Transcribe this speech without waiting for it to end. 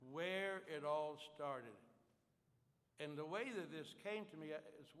started. And the way that this came to me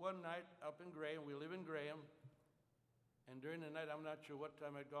is one night up in Graham. We live in Graham. And during the night, I'm not sure what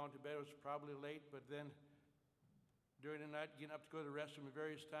time I'd gone to bed. It was probably late. But then during the night, getting up to go to the restroom at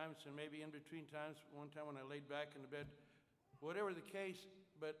various times, and maybe in between times, one time when I laid back in the bed, whatever the case,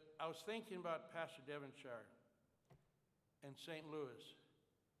 but I was thinking about Pastor Devonshire and St. Louis.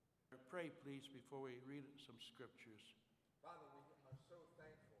 Pray, please, before we read some scriptures. Father, we are so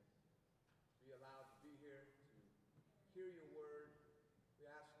thankful to be allowed to be here to hear your word. We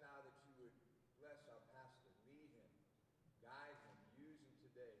ask now that you would bless our pastor, lead him, guide him, use him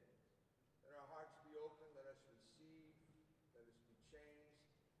today. Let our hearts be open, let us receive, let us be changed,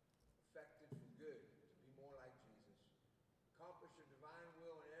 affected for good, to be more like Jesus. Accomplish your divine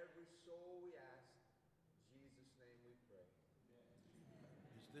will in every soul, we ask. In Jesus' name we pray.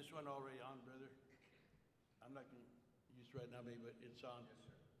 Is this one already on, brother? I'm not going to use it right now, maybe, but it's on. Yes,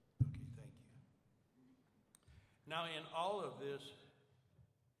 sir. Okay, thank you. Now, in all of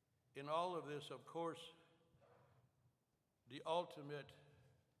this, of course, the ultimate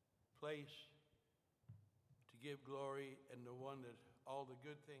place to give glory and the one that all the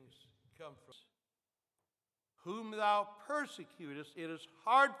good things come from. Whom thou persecutest, it is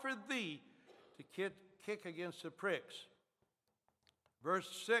hard for thee to kick against the pricks. Verse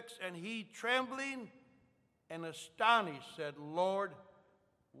 6, and he trembling and astonished said, Lord,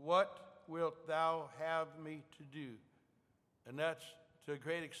 what wilt thou have me to do? And that's to a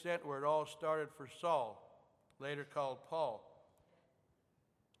great extent where it all started for Saul, later called Paul.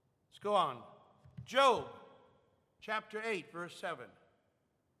 Let's go on. Job, chapter 8, verse 7.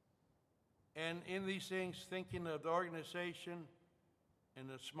 And in these things, thinking of the organization and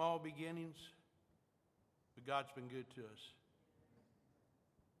the small beginnings, but God's been good to us.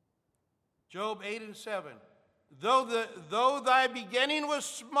 Job 8 and 7. Though thy beginning was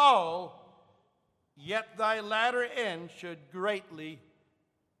small, yet thy latter end should greatly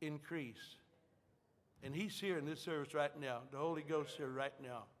increase. And he's here in this service right now. The Holy Ghost here right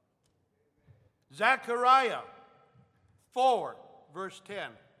now. Zechariah 4, verse 10.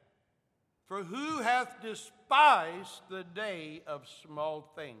 For who hath despised the day of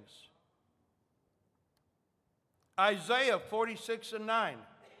small things? Isaiah 46 and 9.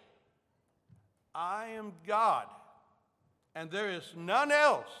 I am God, and there is none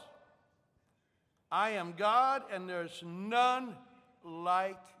else. I am God, and there's none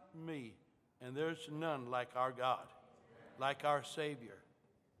like me. And there's none like our God, like our Savior,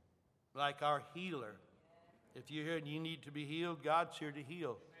 like our healer. If you're here and you need to be healed, God's here to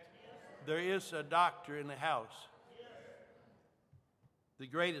heal. There is a doctor in the house, the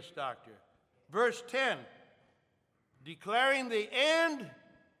greatest doctor. Verse 10, declaring the end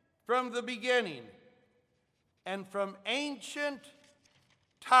from the beginning and from ancient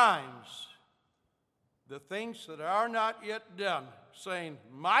times, the things that are not yet done, saying,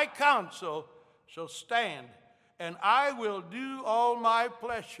 my counsel shall stand, and I will do all my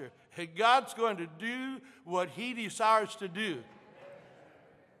pleasure. And God's going to do what he desires to do.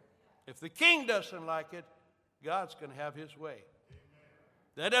 If the king doesn't like it, God's going to have his way.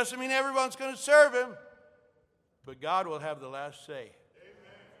 That doesn't mean everyone's going to serve him, but God will have the last say.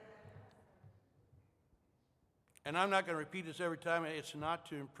 And I'm not going to repeat this every time. It's not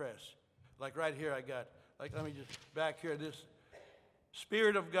to impress. Like right here I got, let me just back here, this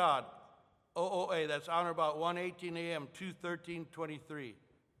Spirit of God, OOA, that's on or about 1:18 a.m., 2:13:23.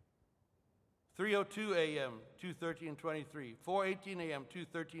 3:02 a.m., 2:13:23. 4:18 a.m.,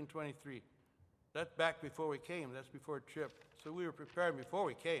 2:13:23. That's back before we came. That's before a trip. So we were preparing before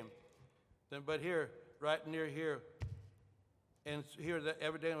we came. But here, right near here, and here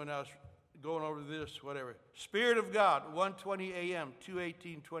every day when I was going over this, whatever. Spirit of God, 1:20 a.m.,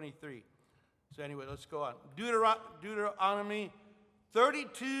 2:18:23. So anyway, let's go on. Deuteronomy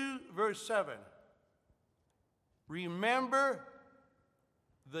 32, verse 7. Remember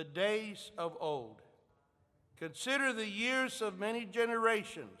the days of old. Consider the years of many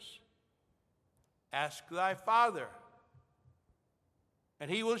generations. Ask thy father, and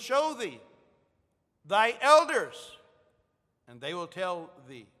he will show thee. Thy elders, and they will tell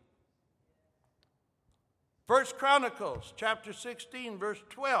thee. 1 Chronicles chapter 16, verse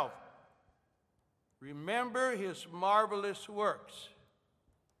 12. Remember his marvelous works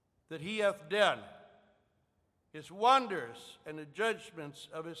that he hath done, his wonders and the judgments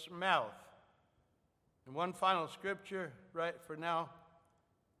of his mouth. And one final scripture, right for now,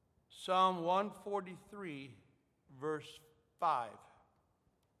 Psalm 143, verse 5.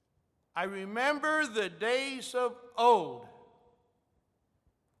 I remember the days of old.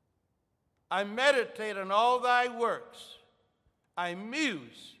 I meditate on all thy works. I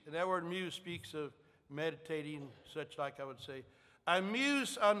muse, and that word muse speaks of meditating, such like I would say. I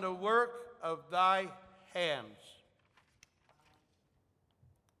muse on the work of thy hands.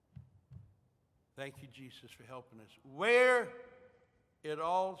 Thank you, Jesus, for helping us. Where it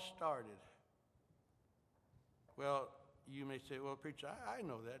all started. Well, you may say, well, preacher, I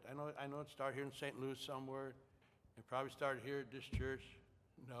know that. I know it started here in St. Louis somewhere. It probably started here at this church.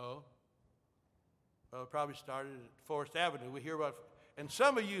 No. Well, it probably started at Forest Avenue. We hear about, and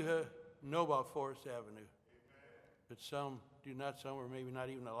some of you know about Forest Avenue. But some do not, some were maybe not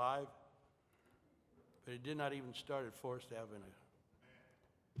even alive. But it did not even start at Forest Avenue.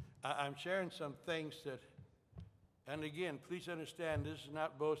 I'm sharing some things that, and again, please understand, this is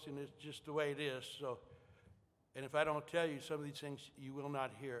not boasting, it's just the way it is. So, and if I don't tell you some of these things, you will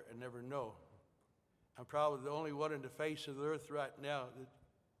not hear and never know. I'm probably the only one on the face of the earth right now that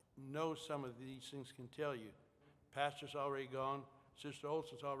knows some of these things, can tell you. Pastor's already gone, Sister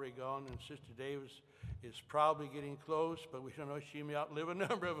Olson's already gone, and Sister Davis is probably getting close, but we don't know, she may outlive a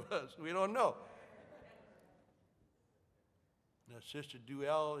number of us. We don't know. Now, Sister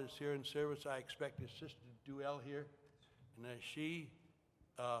Duell is here in service. I expect Sister Duell here. And she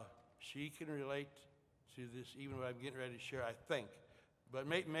can relate to this, even what I'm getting ready to share, I think. But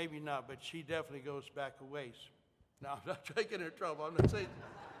maybe not, but she definitely goes back a ways. Now, I'm not trying to get her in trouble. I'm not saying.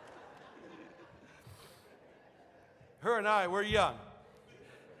 Her and I, we're young.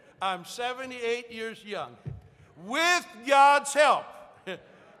 I'm 78 years young. With God's help.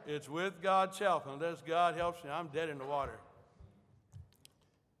 It's with God's help. Unless God helps me, I'm dead in the water.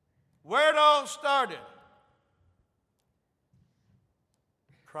 Where it all started.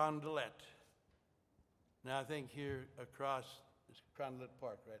 Crondelet. Now, I think here across is Crondelet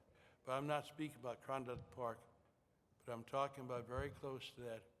Park, right? But I'm not speaking about Crondelet Park, but I'm talking about very close to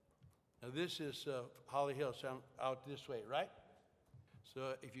that. Now, this is Holly Hills. So I'm out this way, right?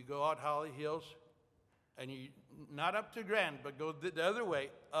 So if you go out Holly Hills, and you, not up to Grand, but go the other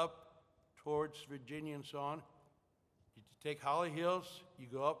way, up towards Virginia and so on. You take Holly Hills, you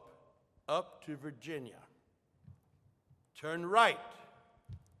go up to Virginia. Turn right.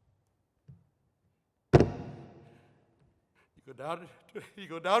 You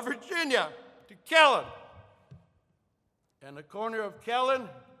go down Virginia to Kellen. And the corner of Kellen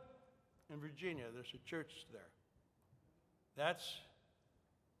and Virginia, there's a church there. That's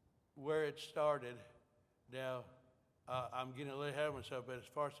where it started. Now, I'm getting a little ahead of myself, but as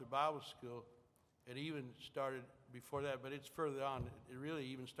far as the Bible school, it even started before that, but it's further on. It really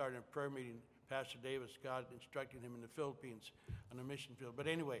even started in a prayer meeting. Pastor Davis, God instructed him in the Philippines on a mission field. But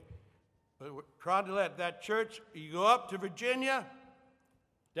anyway, Crondelet, that church, you go up to Virginia,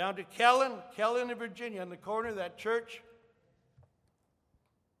 down to Kellen in Virginia, in the corner of that church,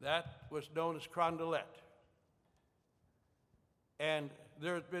 that was known as Crondelet. And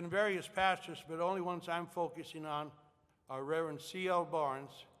there's been various pastors, but the only ones I'm focusing on are Reverend C.L.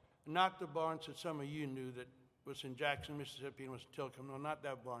 Barnes, not the Barnes that some of you knew that was in Jackson, Mississippi, and was in Tilcomb. No, not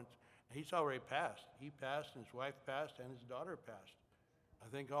that Barnes. He's already passed. He passed, and his wife passed, and his daughter passed. I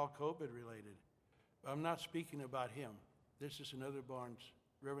think all COVID related. But I'm not speaking about him. This is another Barnes.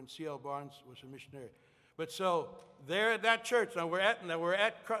 Reverend C.L. Barnes was a missionary. But so there at that church, now we're at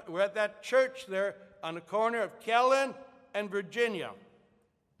that church there on the corner of Kellen and Virginia.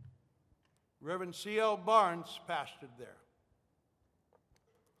 Reverend C.L. Barnes pastored there.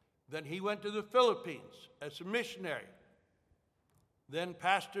 Then he went to the Philippines as a missionary. Then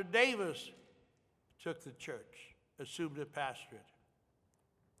Pastor Davis took the church, assumed the pastorate.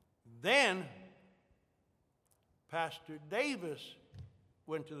 Then Pastor Davis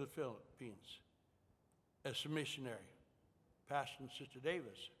went to the Philippines as a missionary, Pastor and Sister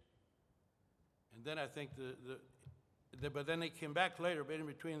Davis. And then I think but then they came back later, but in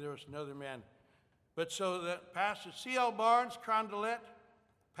between there was another man. But so that Pastor C.L. Barnes, Crondelet,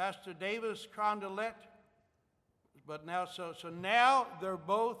 Pastor Davis, Crondelet, but now, so now they're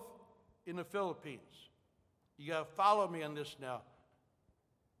both in the Philippines. You got to follow me on this now.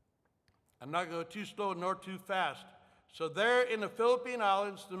 I'm not going to go too slow nor too fast. So they're in the Philippine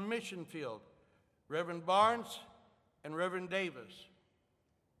Islands, the mission field. Reverend Barnes and Reverend Davis.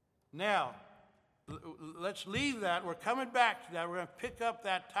 Now, let's leave that. We're coming back to that. We're going to pick up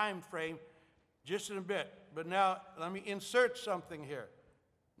that time frame just in a bit. But now, let me insert something here.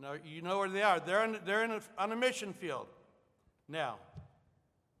 Now, you know where they are. They're on a mission field. Now,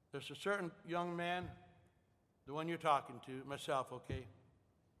 there's a certain young man, the one you're talking to, myself, okay?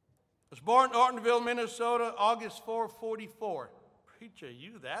 Was born in Ortonville, Minnesota, August 4, 44. Preacher,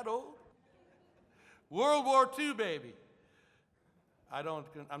 you that old? World War II, baby. I'm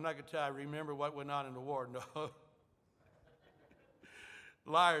not going to tell you I remember what went on in the war, no.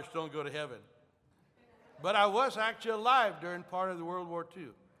 Liars don't go to heaven. But I was actually alive during part of the World War II.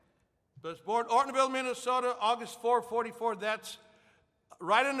 But I was born in Ortonville, Minnesota, August 4, 44. That's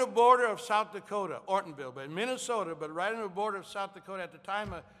right on the border of South Dakota, Ortonville, but in Minnesota, but right on the border of South Dakota. At the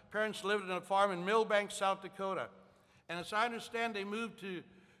time, my parents lived on a farm in Millbank, South Dakota. And as I understand, they moved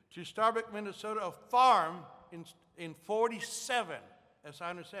to Starbuck, Minnesota, a farm in 47, as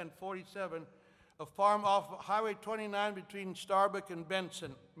I understand, 47, a farm off Highway 29 between Starbuck and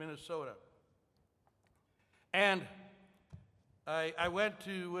Benson, Minnesota. And I went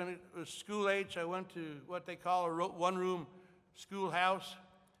to, when it was school age, I went to what they call a one-room schoolhouse,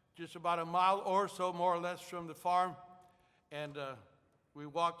 just about a mile or so, more or less, from the farm. And we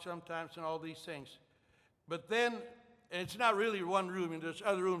walked sometimes and all these things. But then, and it's not really one room, and there's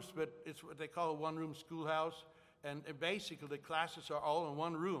other rooms, but it's what they call a one-room schoolhouse. And basically, the classes are all in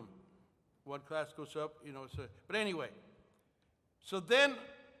one room. One class goes up, So, but anyway, so then,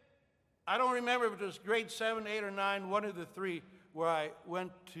 I don't remember if it was grade 7, 8, or 9, one of the three, where I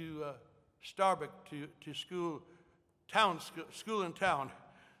went to Starbuck to school in town,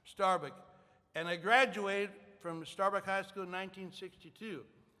 Starbuck. And I graduated from Starbuck High School in 1962.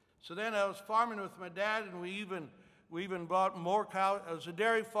 So then I was farming with my dad, and we even bought more cows. It was a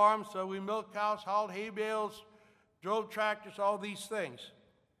dairy farm, so we milked cows, hauled hay bales, drove tractors, all these things.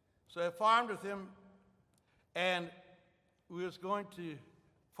 So I farmed with him, and we was going to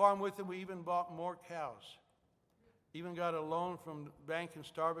farm with him. We even bought more cows. Even got a loan from the bank in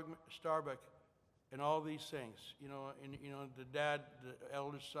Starbuck, and all these things. The dad, the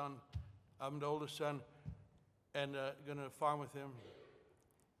eldest son, I'm the oldest son, and going to farm with him.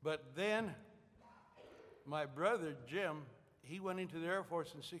 But then my brother, Jim, he went into the Air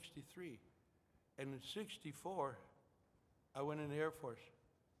Force in 63. And in 64, I went in the Air Force.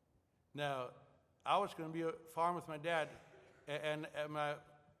 Now, I was going to be a farm with my dad, and my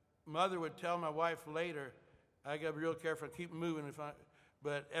mother would tell my wife later, I got to be real careful, keep moving.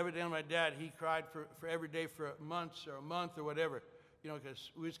 But evidently my dad, he cried for every day for months or a month or whatever,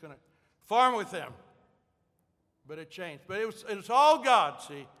 because we was going to farm with them. But it changed. But it was all God,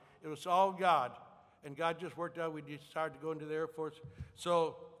 see. It was all God. And God just worked out. We decided to go into the Air Force.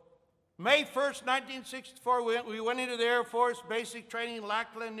 So May 1st, 1964, we went into the Air Force, basic training in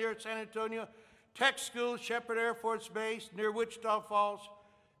Lackland near San Antonio, tech school, Shepherd Air Force Base near Wichita Falls,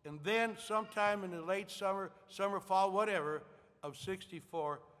 and then sometime in the late summer, fall, whatever, of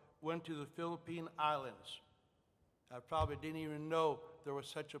 64, went to the Philippine Islands. I probably didn't even know there was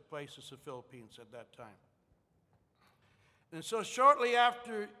such a place as the Philippines at that time. And so shortly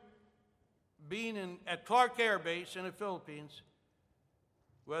after being at Clark Air Base in the Philippines,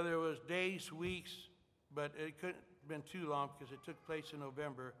 whether it was days, weeks, but it couldn't have been too long because it took place in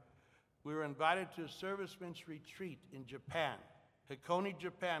November, we were invited to a servicemen's retreat in Japan, Hakone,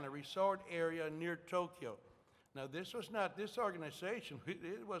 Japan, a resort area near Tokyo. Now, this was not this organization.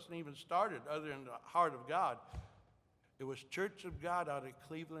 It wasn't even started other than the Heart of God. It was Church of God out of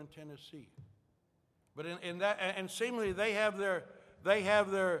Cleveland, Tennessee. But in that, and seemingly they have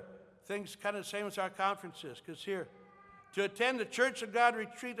their things kind of the same as our conferences. Because here, to attend the Church of God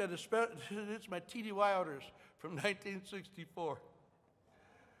retreat at it's my TDY orders from 1964.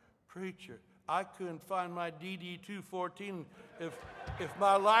 Preacher, I couldn't find my DD 214 if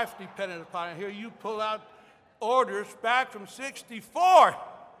my life depended upon it. Here you pull out orders back from 64.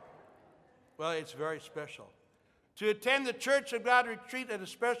 Well, it's very special. To attend the Church of God retreat at a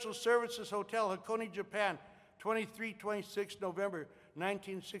Special Services Hotel, Hakone, Japan, 23-26 November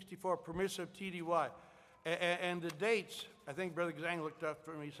 1964, permissive TDY. And the dates, I think Brother Zhang looked up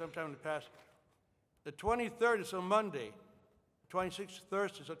for me sometime in the past. The 23rd is a Monday, 26th is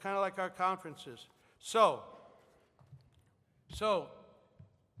Thursday, so kind of like our conferences. So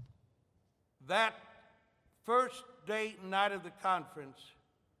that first day, night of the conference,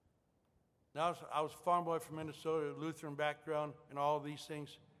 now I was a farm boy from Minnesota, Lutheran background, and all of these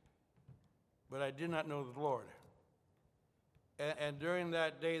things, but I did not know the Lord. And during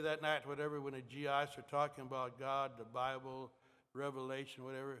that day, that night, whatever, when the GIs are talking about God, the Bible, Revelation,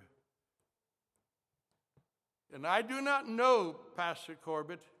 whatever, and I do not know Pastor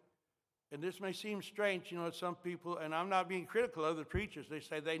Corbett, and this may seem strange, some people, and I'm not being critical of the preachers. They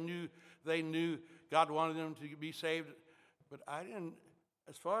say they knew God wanted them to be saved, but I didn't.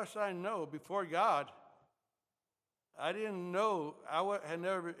 As far as I know, before God, I didn't know. I had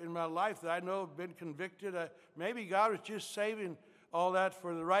never in my life that I know been convicted. Maybe God was just saving all that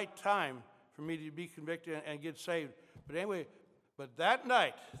for the right time for me to be convicted and get saved. But anyway, that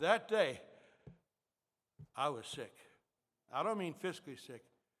night, that day, I was sick. I don't mean physically sick.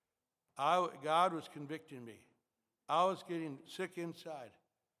 God was convicting me. I was getting sick inside.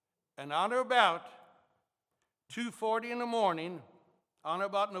 And on or about 2:40 in the morning, on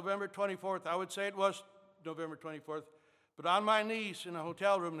about November 24th, I would say it was November 24th, but on my knees in a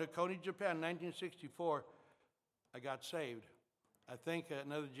hotel room in Koni, Japan, 1964, I got saved. I think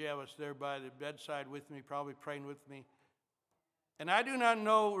another Jay was there by the bedside with me, probably praying with me. And I do not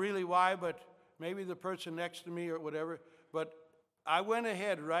know really why, but maybe the person next to me or whatever, but I went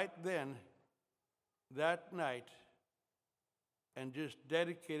ahead right then, that night, and just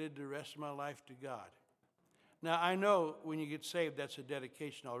dedicated the rest of my life to God. Now, I know when you get saved, that's a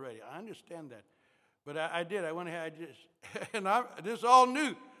dedication already. I understand that. But I did. I went ahead, and this is all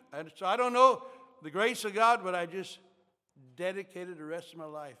new. So I don't know the grace of God, but I just dedicated the rest of my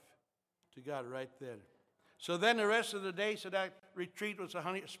life to God right then. So then the rest of the day, so that retreat was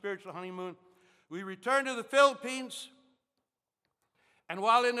a spiritual honeymoon. We returned to the Philippines. And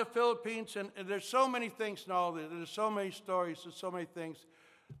while in the Philippines, and there's so many things in all this, there's so many stories, there's so many things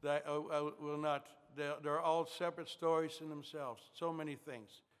that I will not, they're all separate stories in themselves, so many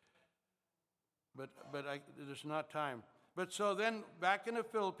things. But there's not time. But so then back in the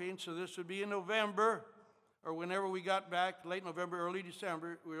Philippines, so this would be in November, or whenever we got back, late November, early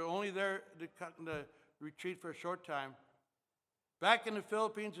December. We were only there to cut the retreat for a short time. Back in the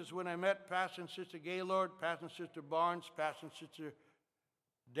Philippines is when I met Pastor and Sister Gaylord, Pastor and Sister Barnes, Pastor and Sister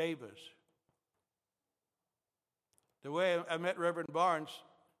Davis. The way I met Reverend Barnes,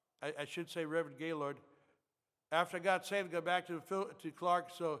 I should say Reverend Gaylord, after I got saved, I got back to Clark,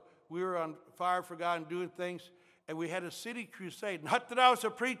 so we were on fire for God and doing things, and we had a city crusade. Not that I was a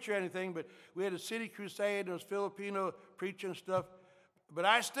preacher or anything, but we had a city crusade, and it was Filipino preaching and stuff. But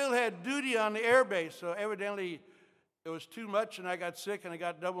I still had duty on the air base, so evidently it was too much, and I got sick, and I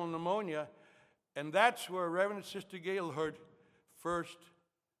got double pneumonia. And that's where Reverend and Sister Gaylord first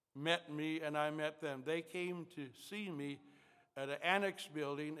met me, and I met them. They came to see me at an annex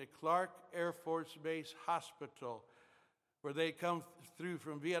building at Clark Air Force Base Hospital, where they come through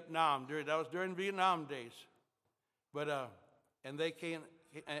from Vietnam. That was during Vietnam days. But and they came,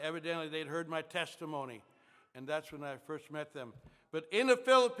 and evidently they'd heard my testimony, and that's when I first met them. But in the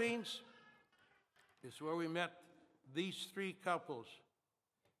Philippines is where we met these three couples.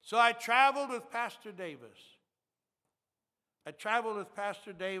 So I traveled with Pastor Davis.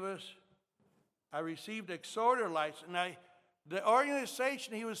 I received exhorter license. And the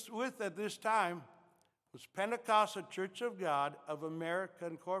organization he was with at this time was Pentecostal Church of God of America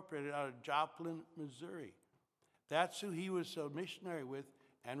Incorporated out of Joplin, Missouri. That's who he was a missionary with,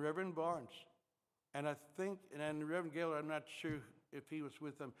 and Reverend Barnes. And I think, and Reverend Gaylord, I'm not sure if he was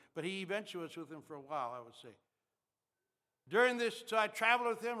with them, but he eventually was with them for a while, I would say. During this, so I traveled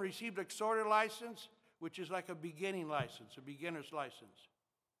with him, received exhorter license, which is like a beginning license, a beginner's license.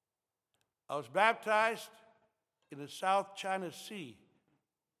 I was baptized in the South China Sea.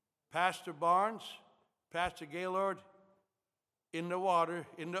 Pastor Barnes, Pastor Gaylord in the water,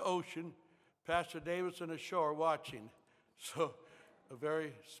 in the ocean, Pastor Davis on the shore watching. So a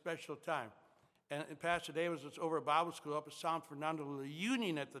very special time. And Pastor Davis was over at Bible school up at San Fernando La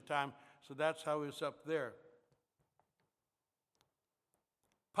Union at the time, so that's how he was up there.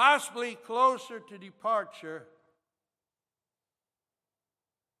 Possibly closer to departure,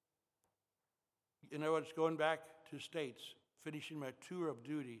 in other words, going back to the States, finishing my tour of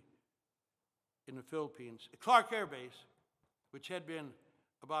duty in the Philippines. At Clark Air Base, which had been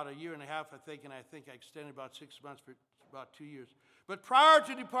about a year and a half, I think, and I think I extended about 6 months for about 2 years. But prior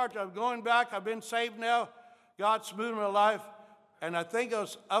to departure, I'm going back. I've been saved now. God's smoothing my life. And I think I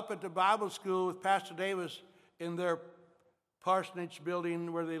was up at the Bible school with Pastor Davis in their parsonage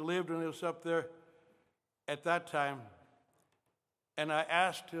building where they lived when it was up there at that time. And I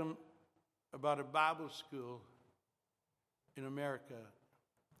asked him about a Bible school in America.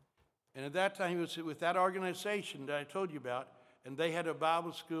 And at that time, he was with that organization that I told you about, and they had a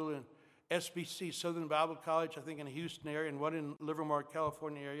Bible school in SBC, Southern Bible College, I think in the Houston area, and one in Livermore,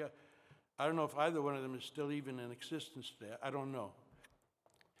 California area. I don't know if either one of them is still even in existence today. I don't know.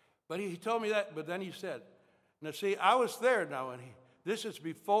 But he told me that, but then he said, now see, I was there now, and this is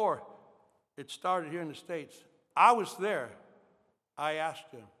before it started here in the States. I was there. I asked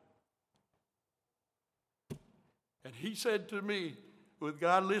him. And he said to me, with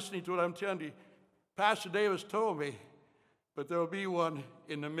God listening to what I'm telling you, Pastor Davis told me, but there will be one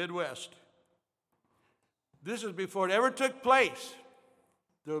in the Midwest. This is before it ever took place.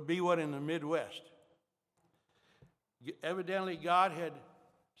 There will be one in the Midwest. Evidently, God had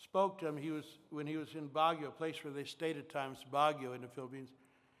spoke to him. When he was in Baguio, a place where they stayed at times, Baguio in the Philippines,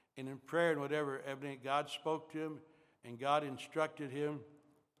 and in prayer and whatever, evidently God spoke to him, and God instructed him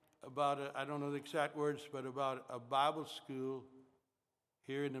I don't know the exact words, but about a Bible school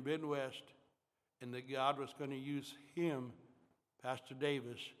here in the Midwest, and that God was going to use him, Pastor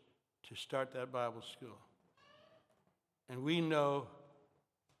Davis, to start that Bible school. And we know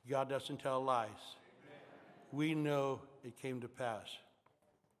God doesn't tell lies. We know it came to pass.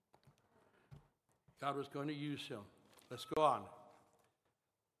 God was going to use him. Let's go on.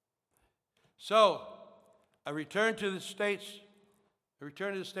 So, I returned to the States.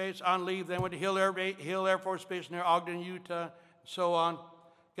 On leave, then went to Hill Air Force Base near Ogden, Utah, and so on.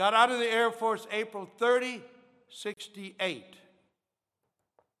 Got out of the Air Force April 30, 68.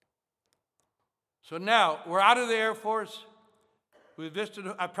 So now, we're out of the Air Force.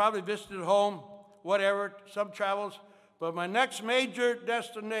 I probably visited home, whatever, some travels. But my next major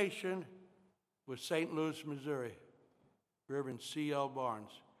destination was St. Louis, Missouri. Reverend C.L.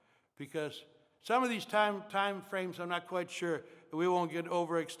 Barnes. Because some of these time frames, I'm not quite sure. We won't get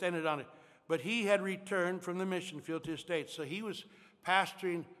overextended on it. But he had returned from the mission field to his States. So he was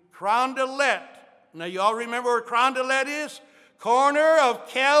pastoring Carondelet. Now, you all remember where Carondelet is? Corner of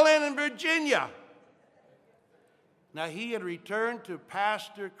Kellen and Virginia. Now, he had returned to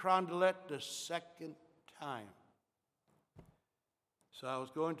pastor Carondelet the second time. So I was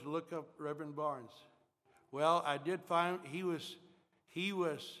going to look up Reverend Barnes. Well, I did find he was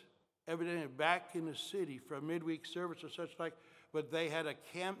evidently back in the city for a midweek service or such like, but they had a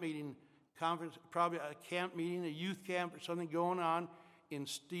camp meeting conference, probably a camp meeting, a youth camp or something going on in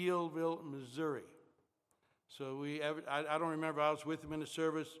Steelville, Missouri. So I don't remember, I was with him in the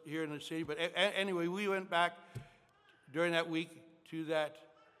service here in the city, but anyway, we went back during that week to that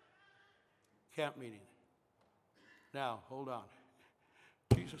camp meeting. Now, hold on.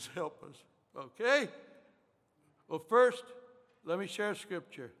 Jesus help us. Okay? Well, first, let me share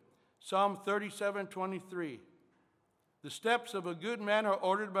scripture. Psalm 37:23. The steps of a good man are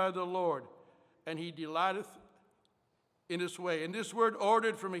ordered by the Lord, and he delighteth in his way. And this word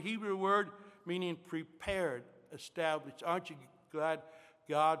ordered from a Hebrew word meaning prepared, established. Aren't you glad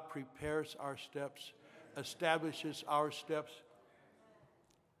God prepares our steps, establishes our steps?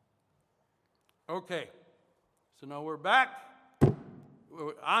 Okay, so now we're back.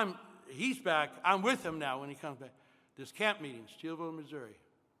 He's back. I'm with him now when he comes back. This camp meeting, Steelville, Missouri.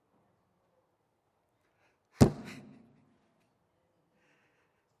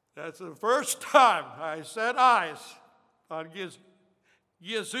 That's the first time I set eyes on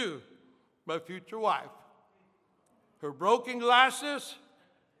Gizu, my future wife. Her broken glasses,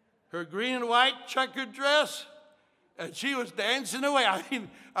 her green and white checkered dress, and she was dancing away.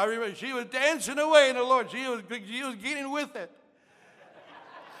 I remember she was dancing away in the Lord. She was getting with it.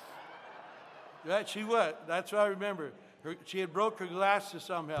 That she was. That's what I remember. She had broke her glasses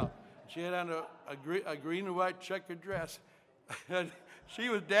somehow. She had on a green and white checkered dress. And she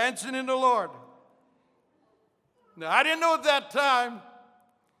was dancing in the Lord. Now, I didn't know at that time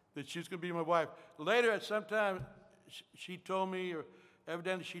that she was going to be my wife. Later, at some time, she told me, or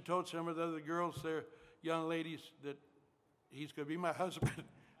evidently she told some of the other girls there, young ladies, that he's going to be my husband.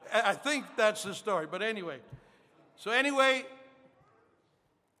 I think that's the story. But anyway. So anyway,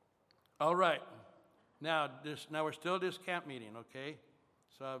 all right. Now we're still at this camp meeting, okay?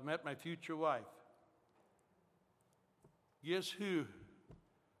 So I've met my future wife. Guess who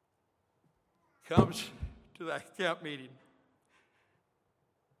comes to that camp meeting?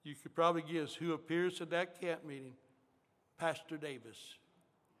 You could probably guess who appears at that camp meeting. Pastor Davis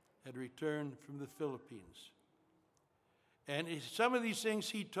had returned from the Philippines. And some of these things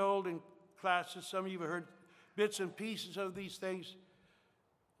he told in classes, some of you have heard bits and pieces of these things.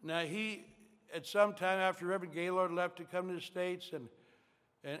 Now he, at some time after Reverend Gaylord left to come to the States, and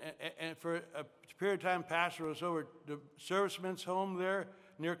for a period of time, Pastor was over the servicemen's home there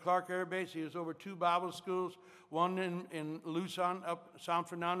near Clark Air Base. He was over 2 Bible schools, one in Luzon, up San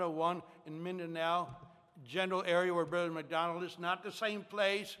Fernando, one in Mindanao, general area where Brother McDonald is. Not the same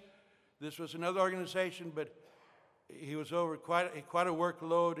place. This was another organization, but he was over quite a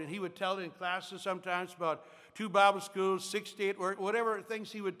workload, and he would tell in classes sometimes about 2 Bible schools, 68 whatever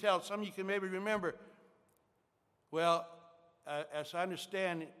things he would tell. Some you can maybe remember. Well, as I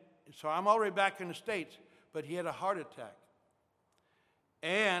understand, so I'm already back in the States, but he had a heart attack.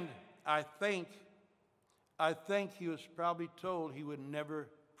 And I think he was probably told he would never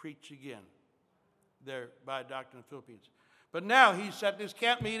preach again there by a doctor in the Philippines. But now he's at this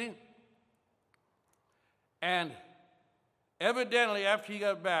camp meeting, and evidently after he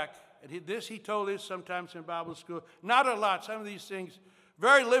got back, and he told this sometimes in Bible school, not a lot, some of these things,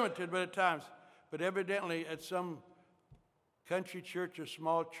 very limited, but at times, but evidently at some country church or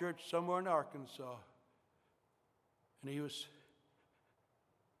small church somewhere in Arkansas, and he was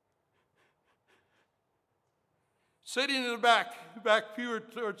sitting in the back pew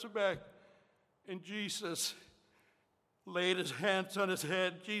towards the back. And Jesus laid his hands on his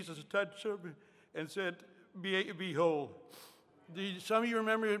head. Jesus touched him and said, be whole. Some of you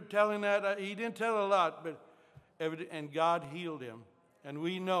remember him telling that? He didn't tell a lot, but and God healed him. And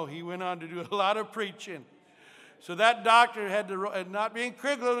we know he went on to do a lot of preaching. So that doctor had to, and not being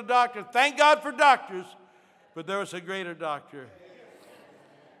critical of the doctor, thank God for doctors, but there was a greater doctor.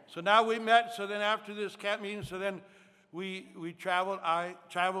 So now we met. So then after this camp meeting, so then we traveled. I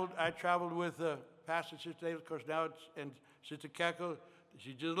traveled with Pastor Sister Davis, of course, now it's, and Sister Keko.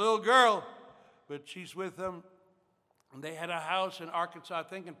 She's just a little girl, but she's with them. And they had a house in Arkansas, I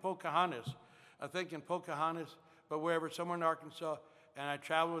think in Pocahontas, but wherever, somewhere in Arkansas. And I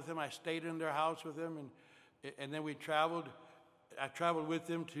traveled with them. I stayed in their house with them, and then we traveled. I traveled with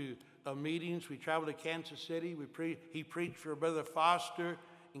them to meetings. We traveled to Kansas City. He preached for Brother Foster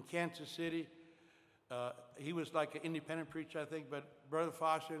in Kansas City. He was like an independent preacher, I think, but Brother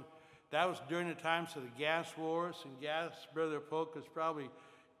Foster, that was during the times of the gas wars, and gas, Brother Polk, was probably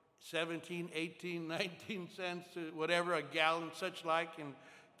 17, 18, 19 cents, whatever, a gallon, such like, in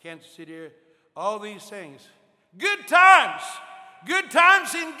Kansas City area. All these things. Good times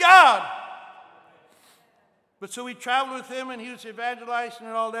in God. But so we traveled with him, and he was evangelizing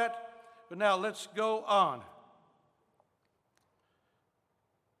and all that. But now let's go on.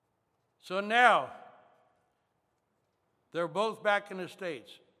 So now, they're both back in the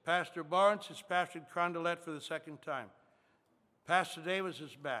States. Pastor Barnes has pastored Carondelet for the second time. Pastor Davis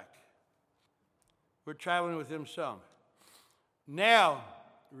is back. We're traveling with him some. Now,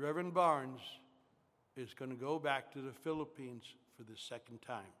 Reverend Barnes is going to go back to the Philippines for the second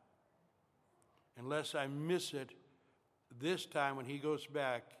time. Unless I miss it, this time when he goes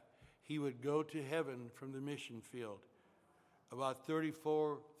back, he would go to heaven from the mission field. About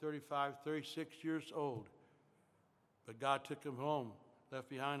 34, 35, 36 years old. But God took him home, left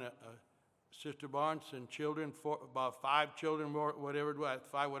behind a Sister Barnes and children, about 5 children, more, whatever it was,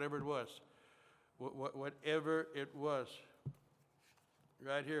 5, whatever it was. Whatever it was.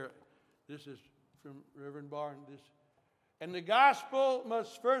 Right here, this is from Reverend Barnes. And the gospel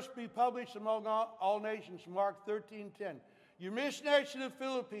must first be published among all nations, Mark 13:10. Your missionaries to the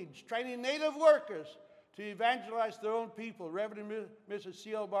Philippines, training native workers to evangelize their own people. Reverend and Mrs.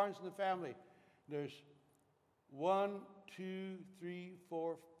 C.L. Barnes and the family. There's 1, 2, 3,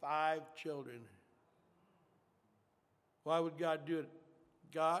 4, 5 children. Why would God do it?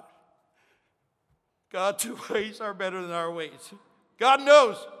 God's ways are better than our ways. God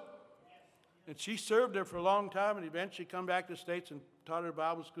knows. And she served there for a long time, and eventually come back to the States and taught her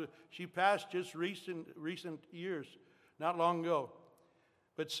Bible school. She passed just recent years, not long ago.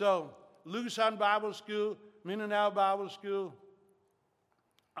 But so, Luzon Bible School, Mindanao Bible School,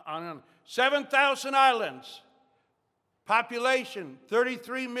 on and on. 7,000 islands, population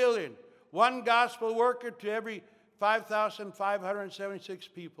 33 million, 1 gospel worker to every 5,576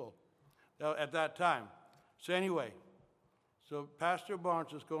 people at that time. So anyway, so Pastor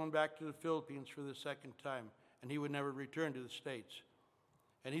Barnes is going back to the Philippines for the second time, and he would never return to the States.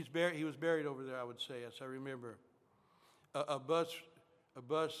 And he was buried over there, I would say, as I remember. A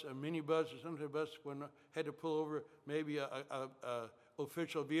minibus or something, had to pull over, maybe a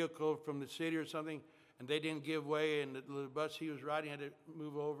official vehicle from the city or something, and they didn't give way, and the bus he was riding had to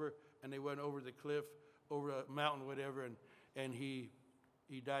move over, and they went over the cliff, over a mountain, whatever, and he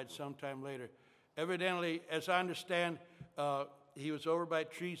died sometime later. Evidently, as I understand, he was over by a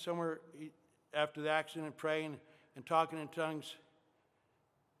tree somewhere after the accident, praying and talking in tongues.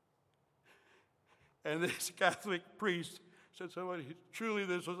 And this Catholic priest said, truly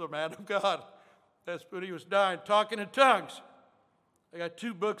this was a man of God. That's when he was dying, talking in tongues. I got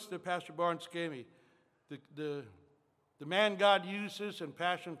 2 books that Pastor Barnes gave me. The Man God Uses and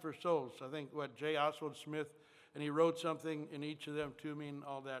Passion for Souls. I think, J. Oswald Smith, and he wrote something in each of them to me and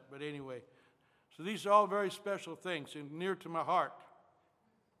all that. But anyway, so these are all very special things and near to my heart.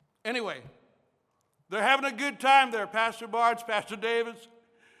 Anyway, they're having a good time there, Pastor Barnes, Pastor Davis.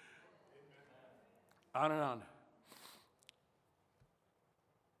 On and on.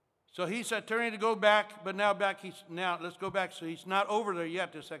 So he's turning to go back, but now let's go back. So he's not over there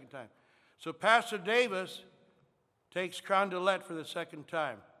yet the second time. So Pastor Davis takes Carondelet for the second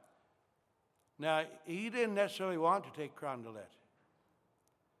time. Now, he didn't necessarily want to take Carondelet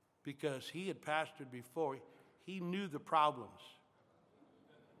because he had pastored before. He knew the problems.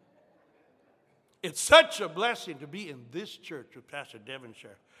 It's such a blessing to be in this church with Pastor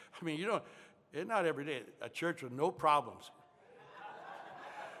Devonshire. I mean, it's not every day a church with no problems.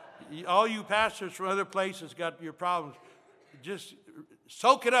 All you pastors from other places got your problems. Just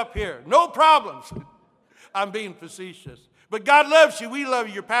soak it up here. No problems. I'm being facetious. But God loves you. We love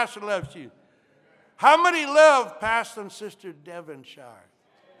you. Your pastor loves you. How many love Pastor and Sister Devonshire?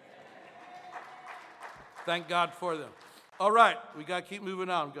 Thank God for them. All right, we got to keep moving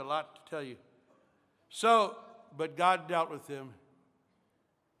on. We've got a lot to tell you. So, but God dealt with him,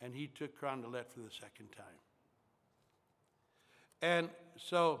 and he took Carondelet for the second time. And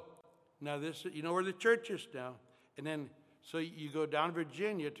so, now this, you know where the church is now. And then, so you go down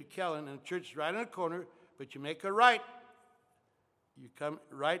Virginia to Kellen, and the church is right on the corner, but you make a right. You come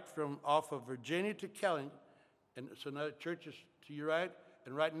right from off of Virginia to Kellen, and so now the church is to your right,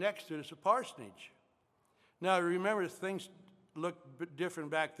 and right next to it is a parsonage. Now, remember, things looked different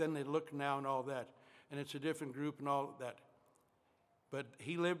back then. They look now and all that. And it's a different group and all that. But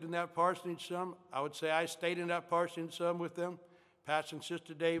he lived in that parsonage some. I would say I stayed in that parsonage some with them. Pastor and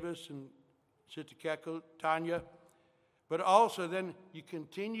Sister Davis and Sister Kekel, Tanya. But also then you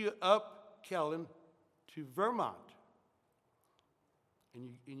continue up Kellen to Vermont.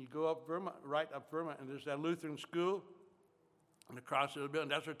 And you go up Vermont, right up Vermont, and there's that Lutheran school. And across the building,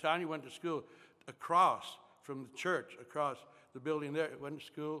 that's where Tanya went to school. Across from the church, across the building there, went to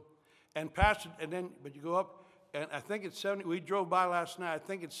school. And past it, and then, but you go up, and I think it's 70, we drove by last night, I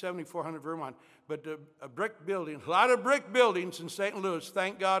think it's 7400 Vermont. But a brick building, a lot of brick buildings in St. Louis,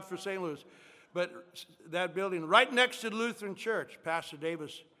 thank God for St. Louis. But that building right next to the Lutheran church, Pastor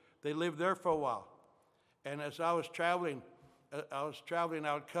Davis, they lived there for a while. And as I was traveling, I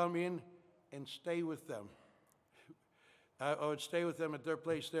would come in and stay with them. I would stay with them at their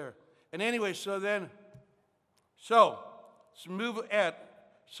place there. And anyway, so move ahead.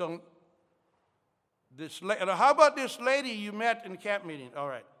 So how about this lady you met in the camp meeting? All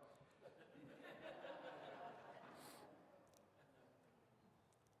right.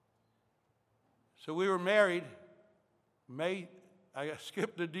 So we were married. I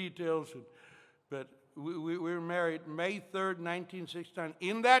skipped the details, but we were married May 3rd, 1969,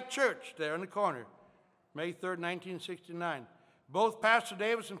 in that church there in the corner. May 3rd, 1969. Both Pastor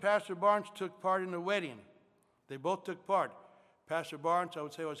Davis and Pastor Barnes took part in the wedding. They both took part. Pastor Barnes, I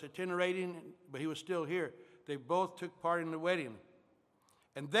would say, was itinerating, but he was still here. They both took part in the wedding.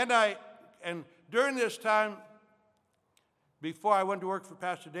 And during this time, before I went to work for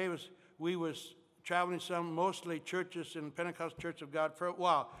Pastor Davis, we was traveling some, mostly churches in Pentecostal Church of God for a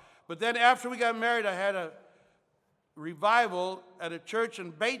while. But then after we got married, I had a revival at a church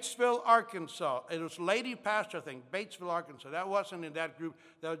in Batesville, Arkansas. It was Lady Pastor, I think, Batesville, Arkansas. That wasn't in that group.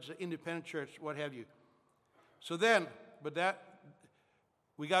 That was an independent church, what have you. So then,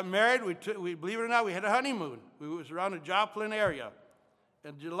 we got married. We believe it or not, we had a honeymoon. We was around the Joplin area.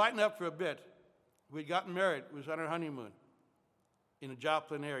 And to lighten up for a bit, we'd gotten married. We was on our honeymoon in the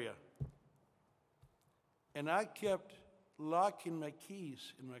Joplin area. And I kept locking my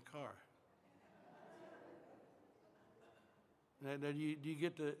keys in my car. Now, do you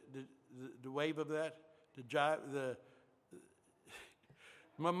get the wave of that?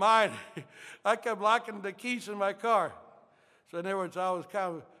 My mind, I kept locking the keys in my car. So in other words,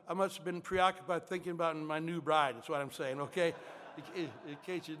 I must have been preoccupied thinking about my new bride. That's what I'm saying, okay? in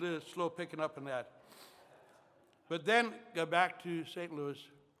case you're a little slow picking up on that. But then, go back to St. Louis.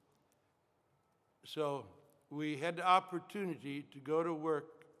 So we had the opportunity to go to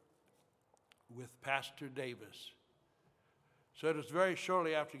work with Pastor Davis. So it was very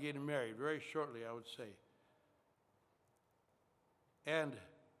shortly after getting married, very shortly, I would say. And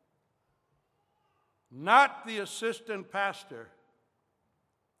not the assistant pastor.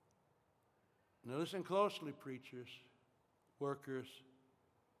 Now listen closely, preachers, workers.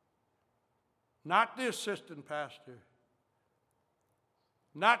 Not the assistant pastor.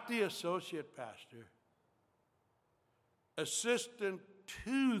 Not the associate pastor. Assistant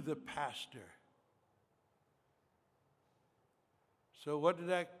to the pastor. So what did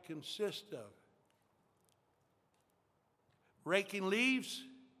that consist of? Raking leaves,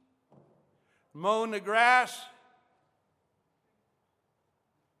 mowing the grass,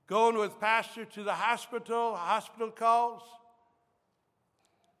 going with pastor to the hospital calls.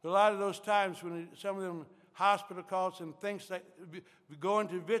 A lot of those times when some of them hospital calls and things like going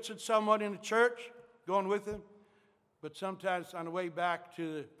to visit someone in the church, going with him. But sometimes on the way back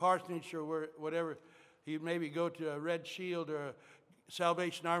to the parsonage or whatever, he'd maybe go to a Red Shield or a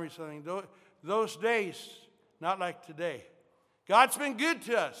Salvation Army or something. Those days, not like today. God's been good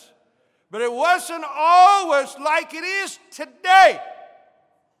to us. But it wasn't always like it is today.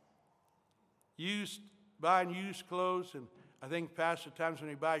 Buying used clothes, and I think Pastor times when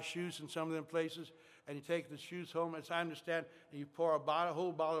he buys shoes in some of them places, and you take the shoes home, as I understand, and you pour a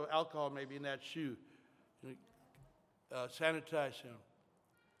whole bottle of alcohol maybe in that shoe. Sanitize him.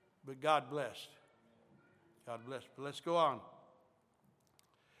 But God blessed. God bless. But let's go on.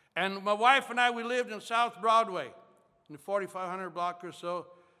 And my wife and I, we lived in South Broadway, in the 4500 block or so,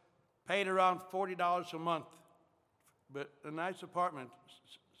 paid around $40 a month, but a nice apartment,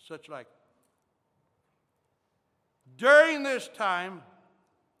 such like. During this time,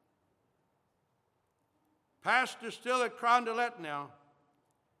 pastor still at Carondelet now,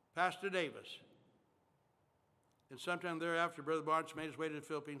 Pastor Davis. And sometime thereafter, Brother Barnes made his way to the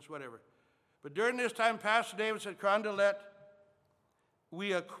Philippines, whatever. But during this time, Pastor Davis at Carondelet,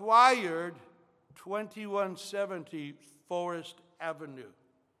 we acquired 2170 Forest Avenue.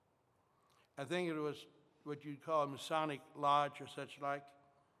 I think it was what you'd call a Masonic Lodge or such like,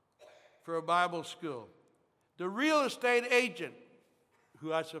 for a Bible school. The real estate agent,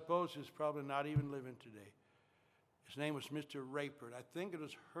 who I suppose is probably not even living today, his name was Mr. Raypert. I think it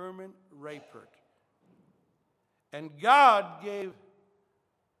was Herman Raypert. And God gave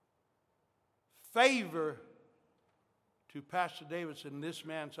favor to Pastor Davis in this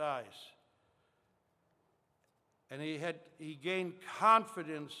man's eyes. And he gained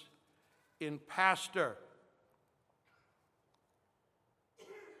confidence in pastor.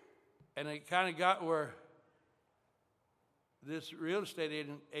 And it kind of got where this real estate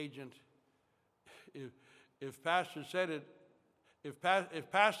agent, if pastor said it, if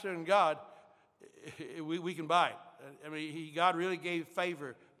pastor and God, we can buy it. I mean, God really gave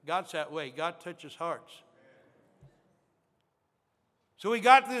favor. God's that way. God touches hearts. So we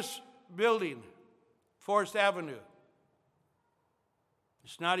got this building, Forest Avenue.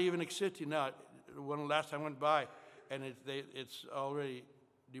 It's not even existing now. When last time I went by, and it's already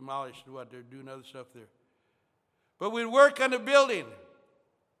demolished. They're doing other stuff there. But we'd work on the building.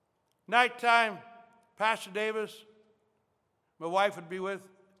 Nighttime, Pastor Davis, my wife would be with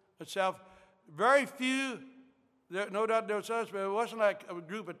herself. Very few, no doubt there was us, but it wasn't like a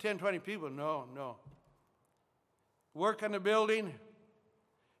group of 10, 20 people. No. Work on the building.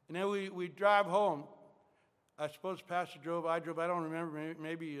 And then we drive home. I suppose Pastor drove, I drove, I don't remember,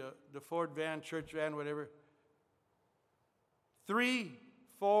 maybe the Ford van, church van, whatever. 3,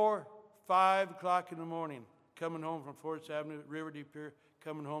 4, 5 o'clock in the morning, coming home from Forest Avenue, River Deep Pier,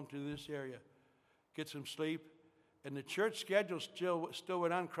 coming home to this area. Get some sleep. And the church schedule still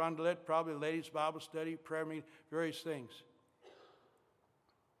went on. Carondelet, probably ladies' Bible study, prayer meeting, various things.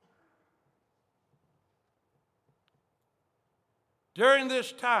 During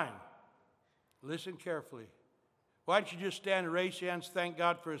this time, listen carefully. Why don't you just stand and raise your hands, thank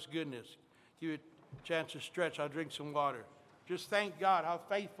God for His goodness. Give you a chance to stretch. I'll drink some water. Just thank God how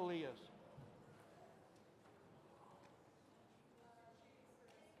faithful He is.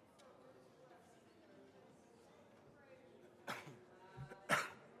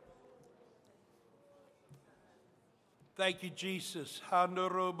 Thank you, Jesus.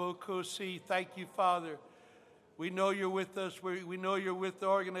 Thank you, Father. We know you're with us. We know you're with the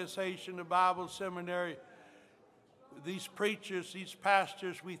organization, the Bible Seminary. These preachers, these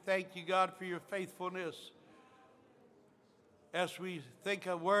pastors, we thank you, God, for your faithfulness. As we think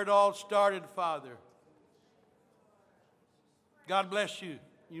of where it all started, Father. God bless you.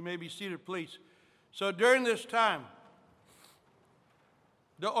 You may be seated, please. So during this time,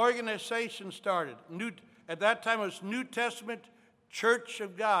 the organization started. At that time, it was New Testament Church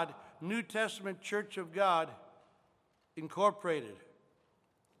of God. New Testament Church of God Incorporated.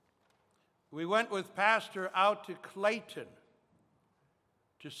 We went with pastor out to Clayton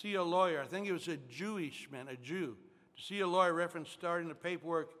to see a lawyer. I think he was a Jewish man, a Jew. To see a lawyer, reference starting the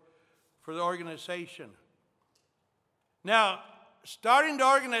paperwork for the organization. Now, starting the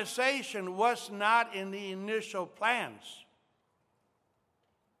organization was not in the initial plans.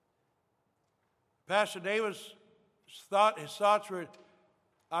 Pastor Davis his thoughts were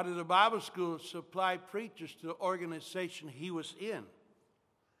out of the Bible school, supply preachers to the organization he was in.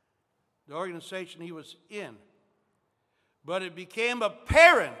 The organization he was in. But it became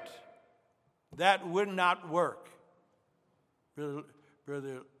apparent that would not work.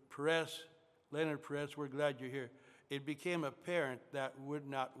 Brother Perez, Leonard Perez, we're glad you're here. It became apparent that would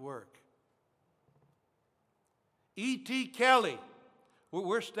not work. E.T. Kelly.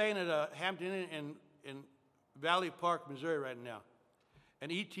 We're staying at a Hampton Inn in Valley Park, Missouri right now.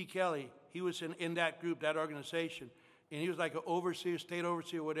 And E.T. Kelly, he was in that group, that organization. And he was like an overseer, state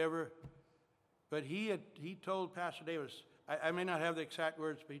overseer, whatever. But he told Pastor Davis, I may not have the exact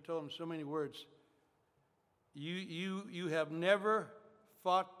words, but he told him so many words. You have never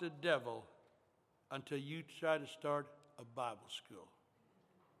fought the devil until you try to start a Bible school.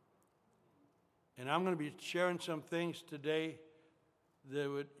 And I'm going to be sharing some things today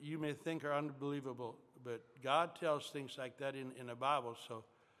that you may think are unbelievable, but God tells things like that in the Bible. So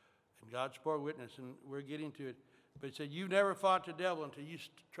And God bore witness, and we're getting to it. But he said, you never fought the devil until you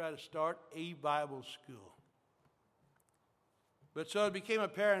try to start a Bible school. But so it became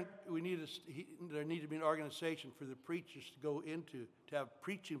apparent there needed to be an organization for the preachers to go into, to have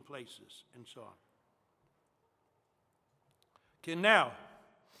preaching places and so on. Okay, now,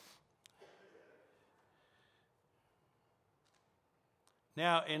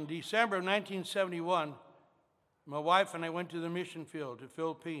 in December of 1971, my wife and I went to the mission field, to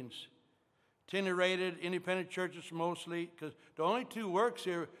Philippines. Itinerated independent churches mostly, because the only two works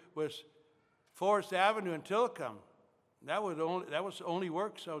here was Forest Avenue and Tillicum. That was the only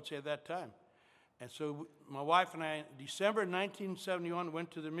works, I would say, at that time. And so my wife and I, in December 1971,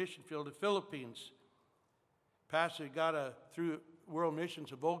 went to the mission field, the Philippines. Pastor got through World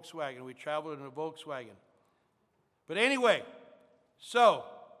Missions, a Volkswagen. We traveled in a Volkswagen. But anyway, so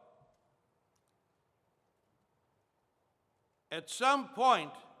at some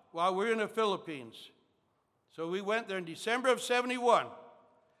point while we were in the Philippines, so we went there in December of 71.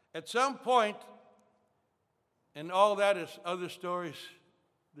 At some point, and all that is other stories.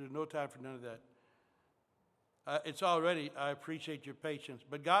 There's no time for none of that. It's already, I appreciate your patience.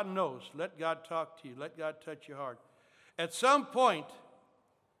 But God knows. Let God talk to you. Let God touch your heart. At some point,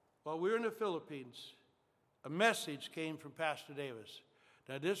 while we were in the Philippines, a message came from Pastor Davis.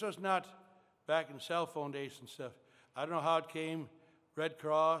 Now, this was not back in cell phone days and stuff. I don't know how it came, Red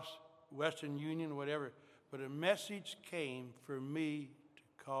Cross, Western Union, whatever. But a message came for me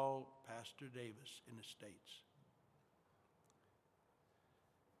to call Pastor Davis in the States.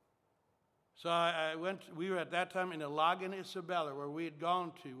 So we were at that time in Ilagan, Isabela, where we had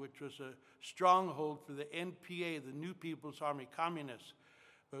gone to, which was a stronghold for the NPA, the New People's Army, communists.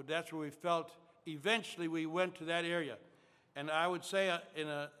 But that's where we felt, eventually we went to that area. And I would say in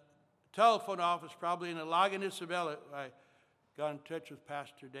a telephone office, probably in Ilagan, Isabela, I got in touch with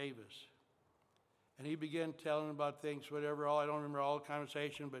Pastor Davis. And he began telling about things, whatever, I don't remember all the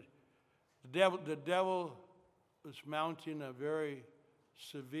conversation, but the devil was mounting a very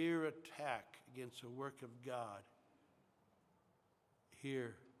severe attack against the work of God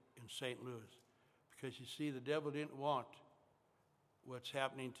here in St. Louis. Because you see, the devil didn't want what's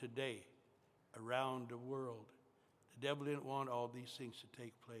happening today around the world. The devil didn't want all these things to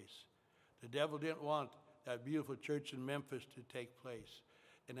take place. The devil didn't want that beautiful church in Memphis to take place,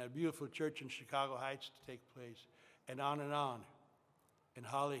 and that beautiful church in Chicago Heights to take place, and on and on. And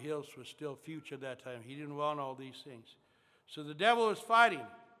Holly Hills was still future at that time. He didn't want all these things. So the devil was fighting.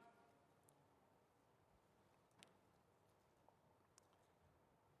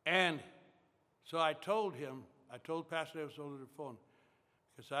 And so I told Pastor Davis over the phone,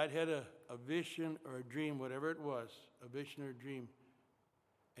 because I'd had a vision or a dream, whatever it was, a vision or a dream.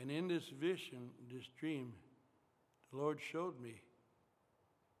 And in this vision, this dream, the Lord showed me,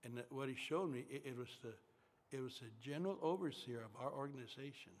 and what he showed me, it was the general overseer of our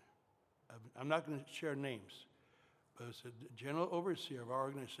organization. I'm not going to share names. But it was the general overseer of our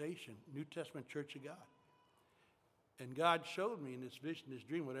organization, New Testament Church of God. And God showed me in this vision, this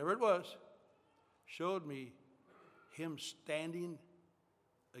dream, whatever it was, showed me him standing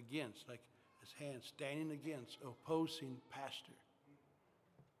against, like his hand standing against, opposing pastor.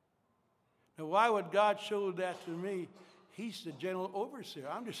 Now, why would God show that to me? He's the general overseer.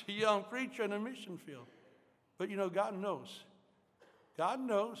 I'm just a young preacher in a mission field. But you know, God knows. God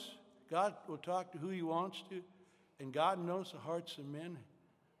knows. God will talk to who he wants to. And God knows the hearts of men.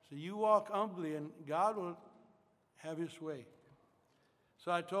 So you walk humbly and God will have his way.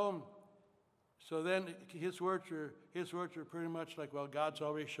 So I told him, so then his words were pretty much like, well, God's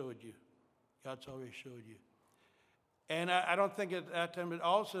already showed you. God's already showed you. And I don't think at that time, but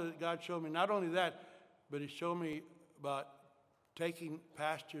also God showed me not only that, but he showed me about taking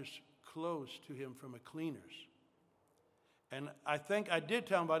pastors' clothes to him from a cleaner's. And I think I did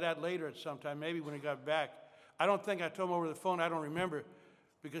tell him about that later at some time, maybe when he got back. I don't think I told him over the phone. I don't remember.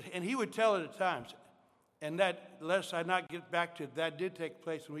 And he would tell it at times. And that, lest I not get back to it, that did take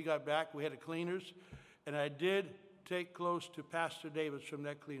place when we got back. We had a cleaners. And I did take close to Pastor Davis from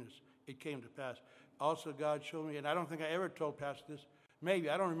that cleaners. It came to pass. Also, God showed me, and I don't think I ever told Pastor this. Maybe,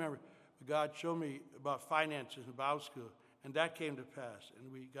 I don't remember. But God showed me about finances in Bible school. And that came to pass.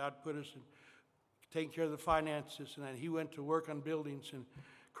 And God put us in taking care of the finances. And then he went to work on buildings and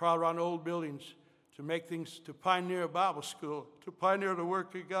crawl around old buildings to make things, to pioneer a Bible school, to pioneer the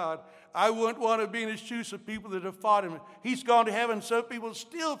work of God. I wouldn't want to be in the shoes of people that have fought him. He's gone to heaven. Some people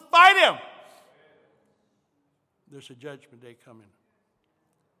still fight him. There's a judgment day coming.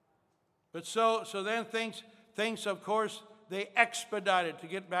 But so then things, of course, they expedited to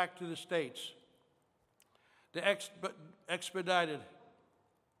get back to the States. They expedited.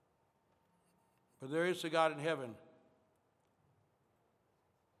 but there is a God in heaven.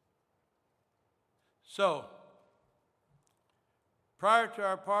 So, prior to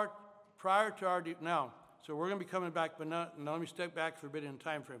our now, so we're going to be coming back, but now let me step back for a bit in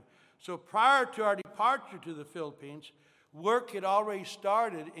time frame. So prior to our departure to the Philippines, work had already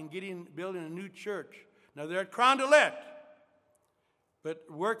started in building a new church. Now they're at Carondelet, but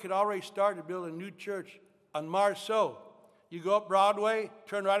work had already started building a new church on Marceau. You go up Broadway,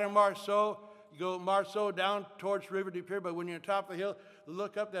 turn right on Marceau, you go Marceau down towards River de Pier, but when you're on top of the hill,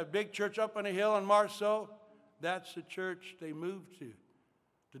 look up that big church up on the hill on Marceau. That's the church they moved to.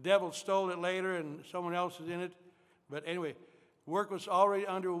 The devil stole it later and someone else is in it. But anyway, work was already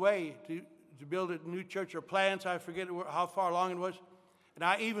underway to build a new church, or plans, I forget how far along it was. And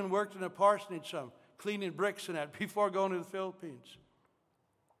I even worked in a parsonage cleaning bricks and that before going to the Philippines.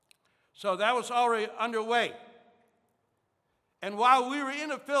 So that was already underway. And while we were in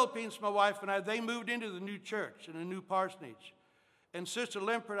the Philippines, my wife and I, they moved into the new church and a new parsonage. And Sister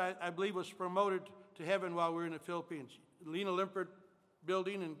Limpert, I believe, was promoted to heaven while we were in the Philippines. Lena Limpert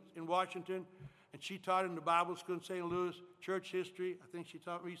building in Washington, and she taught in the Bible school in St. Louis, church history. I think she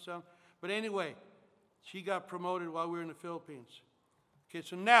taught me some. But anyway, she got promoted while we were in the Philippines. Okay,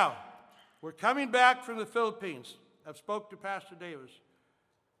 so now we're coming back from the Philippines. I've spoke to Pastor Davis.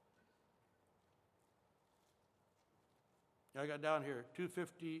 I got down here,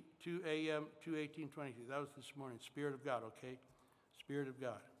 2:52 a.m., 2/18/23. That was this morning. Spirit of God, okay? Spirit of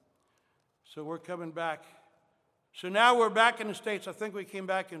God. So we're coming back. So now we're back in the States. I think we came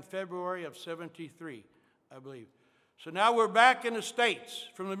back in February of 73, I believe. So now we're back in the States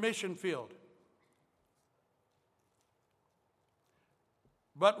from the mission field.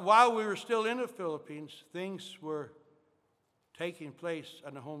 But while we were still in the Philippines, things were taking place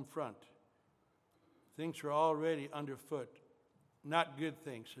on the home front. Things were already underfoot. Not good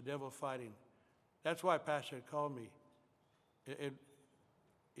things, the devil fighting. That's why Pastor had called me.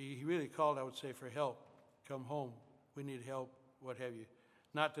 He really called, I would say, for help. Come home. We need help, what have you.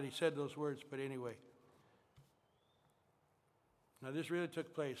 Not that he said those words, but anyway. Now this really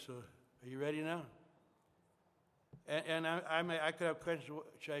took place, so are you ready now? And I could have questions,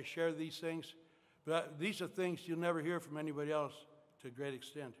 should I share these things? But these are things you'll never hear from anybody else to a great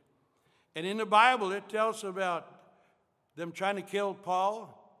extent. And in the Bible, it tells about them trying to kill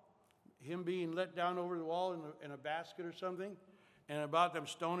Paul, him being let down over the wall in a basket or something, and about them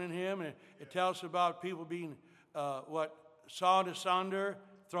stoning him. And it tells about people being, sawed asunder,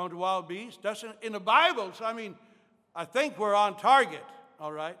 thrown to wild beasts. That's in the Bible. So, I think we're on target,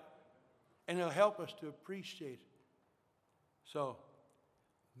 all right? And it'll help us to appreciate it. So,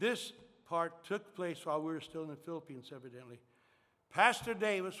 this part took place while we were still in the Philippines, evidently. Pastor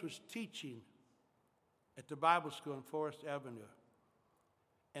Davis was teaching at the Bible school on Forest Avenue.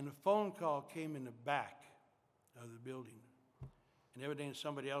 And a phone call came in the back of the building. And evidently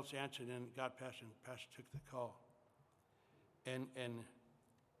somebody else answered and got Pastor, and Pastor took the call. And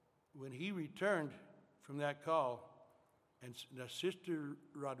when he returned from that call, and the Sister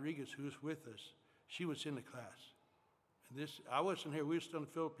Rodriguez, who was with us, she was in the class. And I wasn't here. We were still in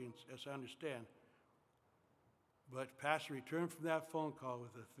the Philippines, as I understand. But Pastor returned from that phone call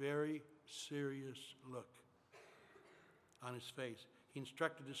with a very serious look on his face. He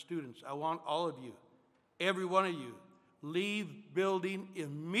instructed the students, I want all of you, every one of you, leave building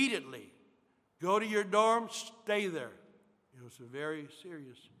immediately. Go to your dorm, stay there. It was a very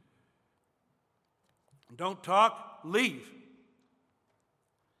serious. Don't talk, leave.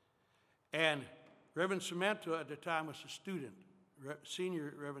 And Reverend Cemento at the time was a student,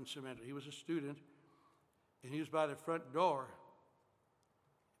 senior Reverend Cemento. He was a student, and he was by the front door.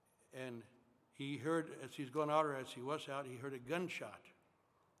 And he heard, as he's going out, or as he was out, he heard a gunshot.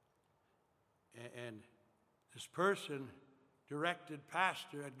 And this person directed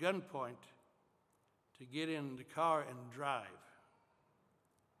Pastor at gunpoint to get in the car and drive.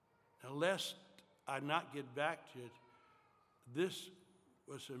 Now, lest I not get back to it, this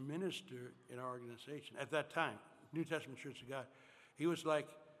was a minister in our organization at that time, New Testament Church of God. He was like,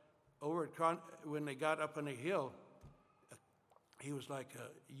 over at when they got up on the hill, he was like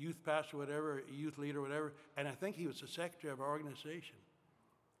a youth pastor, whatever, a youth leader, whatever, and I think he was the secretary of our organization.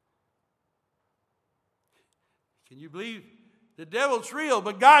 Can you believe? The devil's real,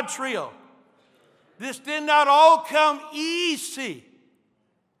 but God's real. This did not all come easy.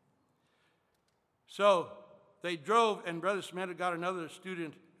 So they drove, and Brother Cemento got another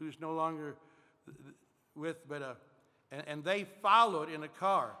student who's no longer with, but and they followed in a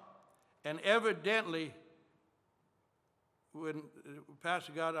car. And evidently, when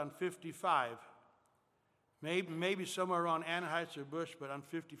Pastor got on 55, maybe somewhere around Anheuser Busch, but on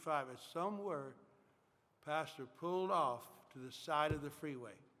 55, it's somewhere pastor pulled off to the side of the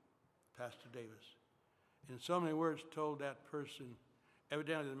freeway, Pastor Davis. In so many words, told that person,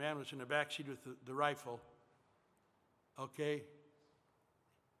 evidently the man was in the back seat with the rifle, okay,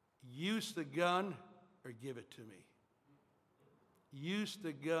 use the gun or give it to me. Use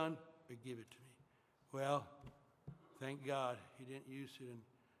the gun or give it to me. Well, thank God he didn't use it, and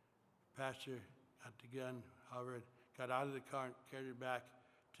pastor got the gun, however, got out of the car and carried it back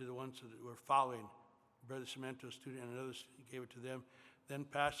to the ones that were following. Brother Cemento, student, and another student, gave it to them. Then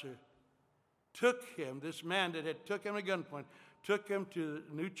pastor took him, this man that had took him at gunpoint, took him to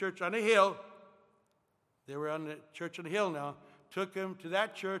the new church on the hill. They were on the church on the hill now. Took him to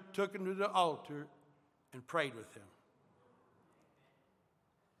that church, took him to the altar, and prayed with him.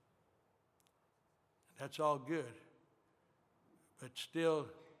 That's all good. But still,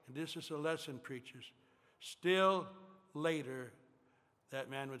 and this is a lesson, preachers, still later, that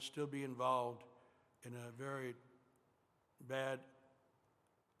man would still be involved in a very bad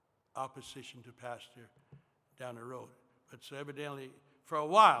opposition to pastor down the road. But so evidently, for a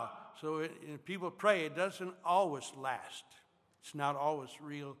while, so when people pray, it doesn't always last. It's not always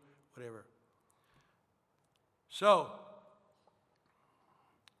real, whatever. So,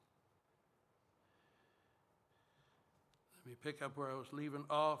 let me pick up where I was leaving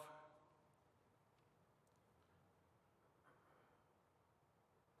off.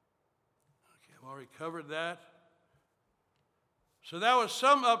 Okay, I've already covered that. So that was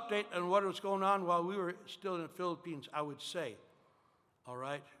some update on what was going on while we were still in the Philippines, I would say. All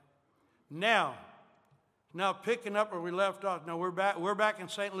right? Now picking up where we left off. Now we're back in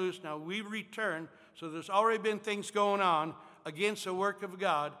St. Louis. Now we returned. So there's already been things going on against the work of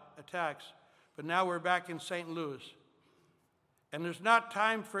God, attacks. But now we're back in St. Louis. And there's not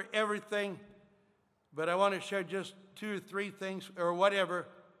time for everything, but I want to share just 2 or 3 things or whatever.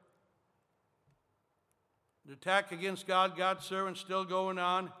 The attack against God, God's servants still going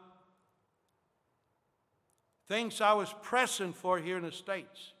on. Things I was pressing for here in the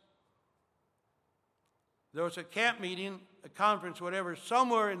States. There was a camp meeting, a conference, whatever,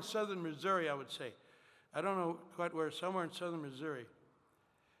 somewhere in southern Missouri, I would say. I don't know quite where, somewhere in southern Missouri.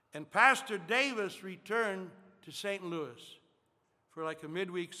 And Pastor Davis returned to St. Louis for like a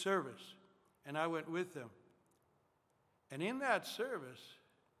midweek service. And I went with him. And in that service,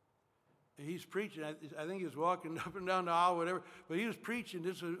 he's preaching. I think he was walking up and down the aisle, whatever. But he was preaching.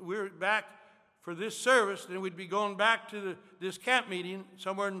 We were back for this service. Then we'd be going back to this camp meeting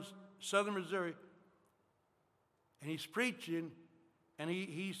somewhere in southern Missouri. And he's preaching. And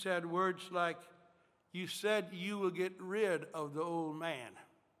he said words like, "You said you will get rid of the old man."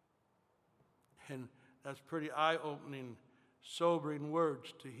 And that's pretty eye-opening, sobering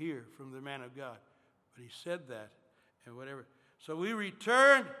words to hear from the man of God. But he said that and whatever. So we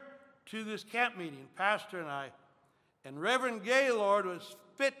returned to this camp meeting, Pastor and I, and Reverend Gaylord was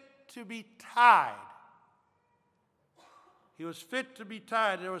fit to be tied. He was fit to be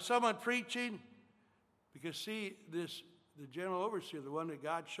tied. There was someone preaching, because see, the general overseer, the one that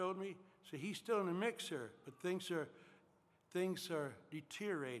God showed me, see, he's still in the mix here, but things are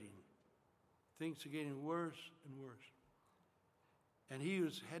deteriorating. Things are getting worse and worse. And he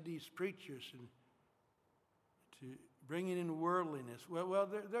had these preachers and to bringing in worldliness. Well,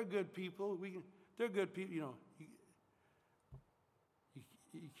 they're good people. They're good people. You know,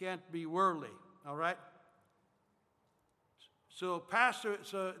 you can't be worldly. All right. So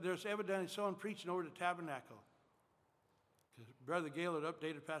there's evidently someone preaching over the tabernacle. Because Brother Gaylord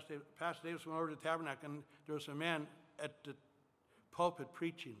updated Pastor Davis went over to the tabernacle, and there was a man at the pulpit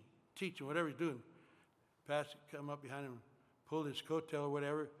teaching, whatever he's doing. Pastor come up behind him, pulled his coattail or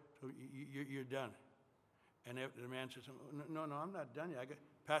whatever. So you're done. And the man says, no, I'm not done yet.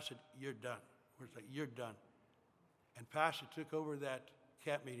 Pastor, you're done. We're like, you're done. And Pastor took over that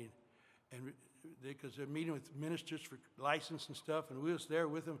camp meeting, and because they're meeting with ministers for license and stuff, and we was there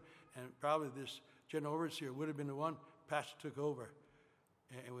with them, and probably this general overseer would have been the one. Pastor took over,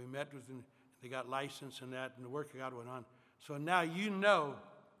 and we met with them. They got license and that, and the work of God went on. So now you know.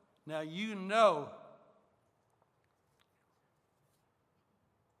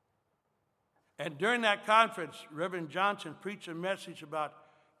 And during that conference, Reverend Johnson preached a message about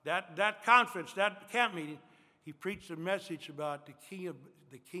that conference, that camp meeting. He preached a message about the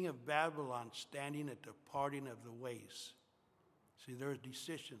king of Babylon standing at the parting of the ways. See, there are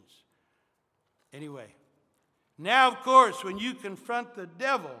decisions. Anyway, now, of course, when you confront the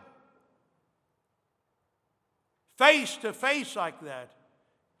devil face to face like that,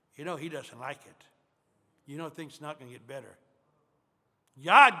 you know he doesn't like it. You know things are not going to get better.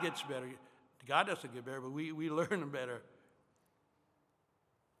 God gets better. God doesn't get better, but we learn better.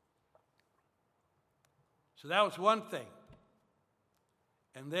 So that was one thing.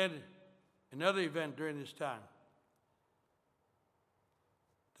 And then another event during this time.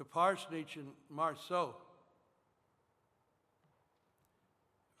 The parsonage in Marceau.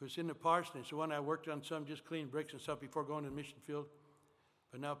 It was in the parsonage, the one I worked on some, just cleaning bricks and stuff before going to the mission field.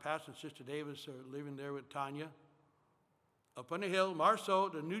 But now Pastor and Sister Davis are living there with Tanya. Up on the hill, Marceau,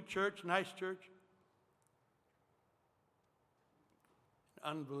 the new church, nice church.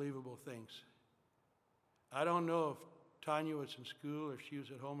 Unbelievable things. I don't know if Tanya was in school or if she was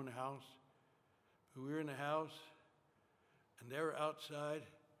at home in the house. But we were in the house, and they were outside,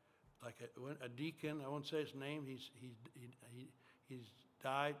 like a deacon. I won't say his name. He's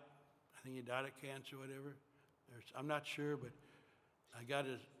died. I think he died of cancer or whatever. I'm not sure, but I got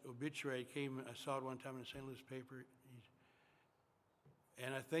his obituary. It came. I saw it one time in the St. Louis paper.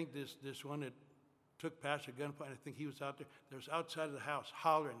 And I think this one that took Pastor gunpoint, I think he was out there. There was outside of the house,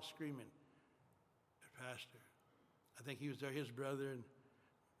 hollering, screaming at Pastor. I think he was there, his brother, and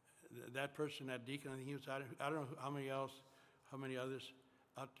that person, that deacon, I think he was out there. I don't know how many others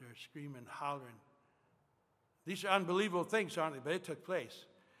out there screaming, hollering. These are unbelievable things, aren't they? But it took place.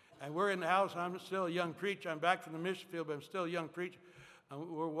 And we're in the house. I'm still a young preacher. I'm back from the mission field, but I'm still a young preacher. And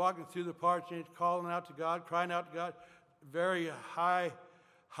we're walking through the parsonage, calling out to God, crying out to God. Very high,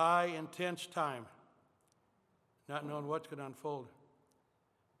 intense time. Not knowing what's going to unfold.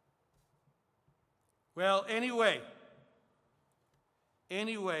 Well, anyway,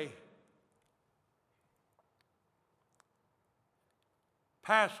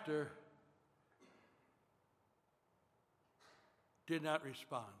 Pastor did not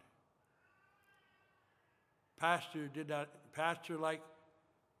respond. Pastor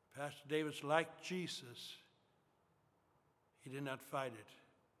Davis, like Jesus, he did not fight it.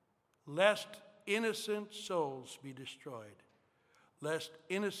 Lest innocent souls be destroyed. Lest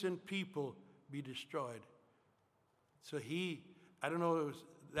innocent people be destroyed. So I don't know if it was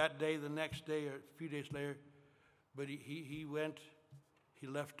that day, the next day, or a few days later, but he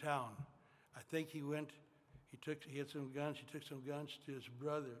left town. I think he had some guns. He took some guns to his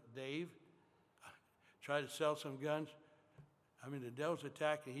brother, Dave. Tried to sell some guns. I mean, the devil's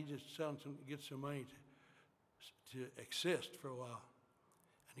attacking. He just gets some money to exist for a while.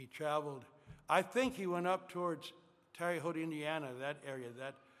 And he traveled. I think he went up towards Terre Haute, Indiana, that area,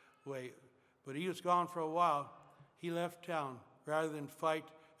 that way. But he was gone for a while. He left town rather than fight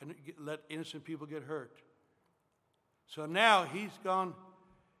and let innocent people get hurt. So now he's gone,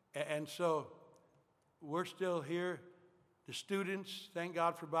 and so we're still here. The students, thank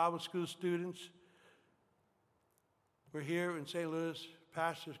God for Bible school students. We're here in St. Louis.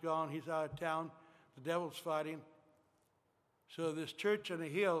 Pastor's gone. He's out of town. The devil's fighting. So this church on the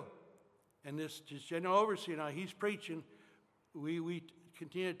hill and this general overseer, now he's preaching. We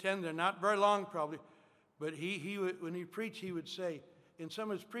continue to attend there. Not very long probably. But he when he preached, he would say, in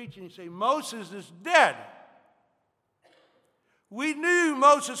some of his preaching, he'd say, Moses is dead. We knew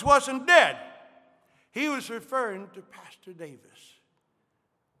Moses wasn't dead. He was referring to Pastor Davis.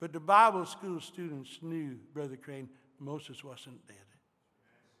 But the Bible school students knew, Brother Crane, Moses wasn't dead.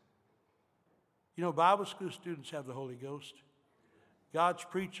 You know, Bible school students have the Holy Ghost. God's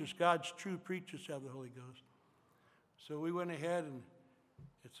preachers, God's true preachers have the Holy Ghost. So we went ahead, and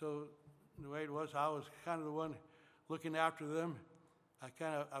so the way it was, I was kind of the one looking after them.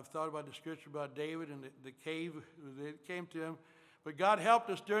 I've thought about the scripture about David and the cave that came to him. But God helped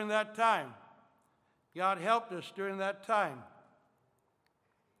us during that time. God helped us during that time.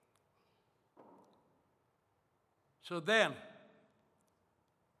 So then,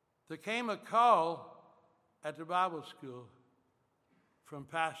 there came a call at the Bible school from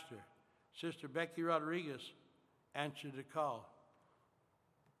Pastor. Sister Becky Rodriguez answered the call.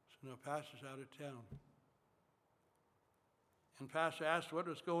 So now Pastor's out of town. And Pastor asked what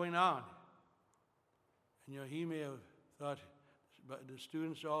was going on. And he may have thought, but the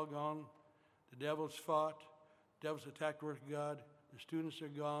students are all gone. The devil's fought. The devil's attacked the work of God. The students are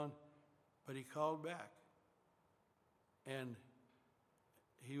gone. But he called back. And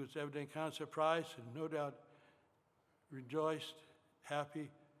he was evidently kind of surprised and no doubt rejoiced, happy.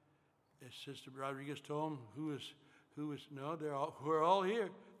 As Sister Rodriguez told him, we're all here.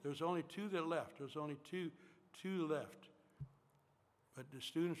 There was only two that left. There was only two left. But the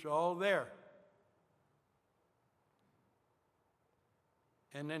students are all there.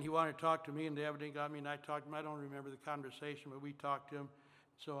 And then he wanted to talk to me, and they evidently got me, and I talked to him. I don't remember the conversation, but we talked to him, and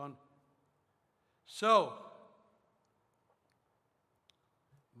so on. So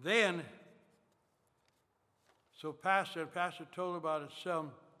Pastor told about his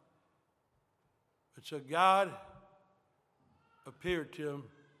son. But so God appeared to him,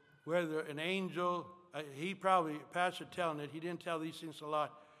 whether an angel he probably, Pastor telling it, he didn't tell these things a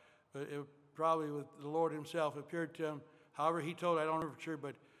lot, but it probably with the Lord himself appeared to him. However he told, I don't know for sure,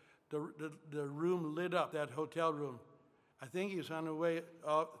 but the room lit up, that hotel room. I think he was on the way,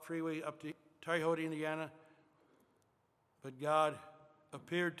 freeway up to Terre Haute, Indiana. But God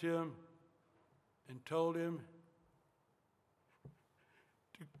appeared to him and told him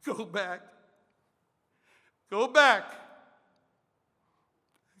to go back. Go back.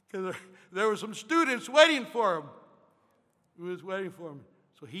 Because there were some students waiting for him. He was waiting for him.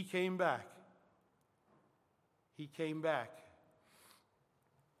 So he came back. He came back.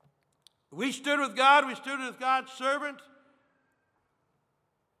 We stood with God. We stood with God's servant.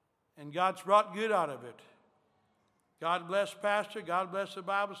 And God's brought good out of it. God bless Pastor. God bless the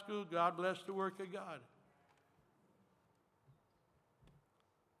Bible school. God bless the work of God.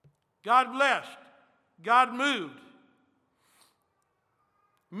 God blessed. God moved.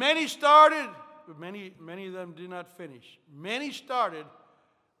 Many started, but many of them did not finish. Many started,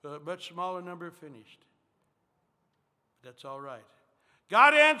 but a much smaller number finished. That's all right.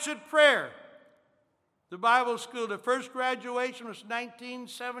 God answered prayer. The Bible school, the first graduation was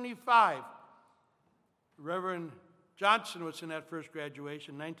 1975. Reverend Johnson was in that first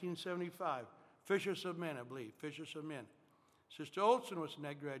graduation, 1975. Fishers of Men, I believe. Fishers of Men. Sister Olson was in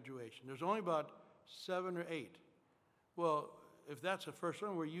that graduation. There's only about 7 or 8. Well, if that's the first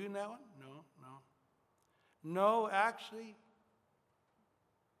one, were you in that one? No, actually,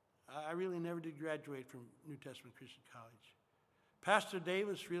 I really never did graduate from New Testament Christian College. Pastor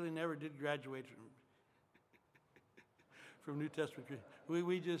Davis really never did graduate from New Testament Christian.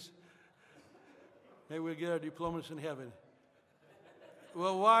 We just, maybe we'll get our diplomas in heaven.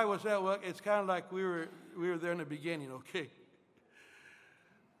 Well, why was that? Well, it's kind of like we were there in the beginning, okay?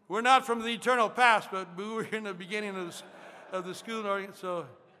 We're not from the eternal past, but we were in the beginning of the school, so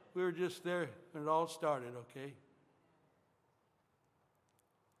we were just there when it all started, okay?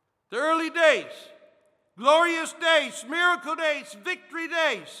 The early days, glorious days, miracle days, victory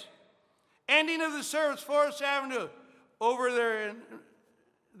days, ending of the service, Forest Avenue, over there, and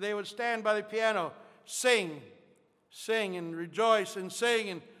they would stand by the piano, sing and rejoice and sing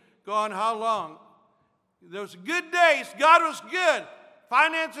and go on how long? There was good days. God was good.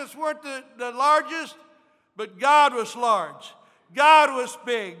 Finances weren't the largest, but God was large. God was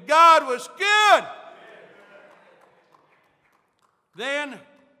big. God was good. Then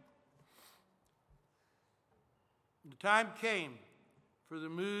the time came for the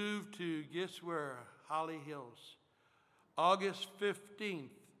move to, guess where? Holly Hills. August 15,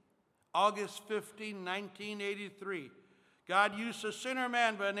 1983. God used a sinner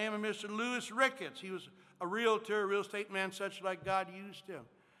man by the name of Mr. Lewis Ricketts. He was a realtor, real estate man, such like God used him.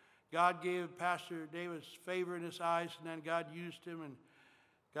 God gave Pastor Davis favor in his eyes, and then God used him, and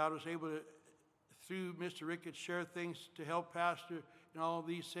God was able to, through Mr. Ricketts, share things to help Pastor and all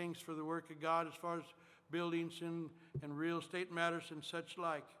these things for the work of God as far as buildings and real estate matters and such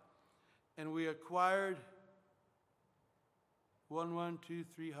like. And we acquired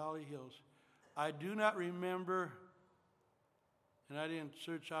 1123 Holly Hills. I do not remember, and I didn't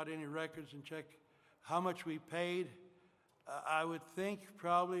search out any records and check how much we paid. I would think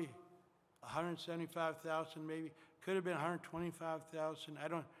probably $175,000 maybe. Could have been $125,000. I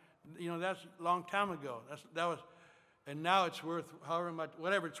don't, that's a long time ago. That was, and now it's worth however much,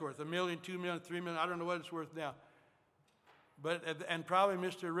 whatever it's worth, $1 million, $2 million, $3 million. I don't know what it's worth now. But, and probably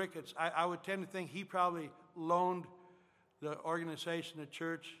Mr. Ricketts, I would tend to think he probably loaned the organization, the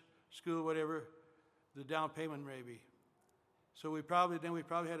church, school, whatever, the down payment maybe. So we probably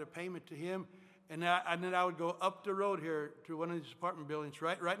had a payment to him. And then I would go up the road here to one of these apartment buildings,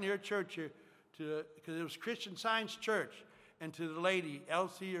 right near a church here, because it was Christian Science Church, and to the lady,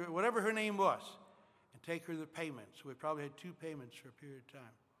 Elsie, or whatever her name was, and take her the payment. So we probably had 2 payments for a period of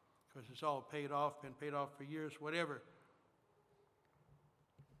time, because it's all paid off, been paid off for years, whatever.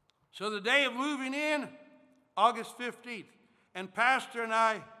 So the day of moving in, August 15th, and Pastor and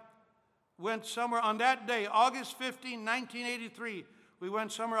I went somewhere on that day, August 15, 1983, we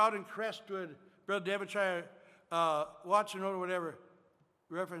went somewhere out in Crestwood. Brother Devonshire, Watson or whatever,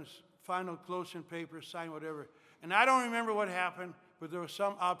 reference, final closing paper, sign whatever. And I don't remember what happened, but there was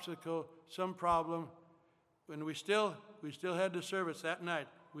some obstacle, some problem. And we still had the service that night.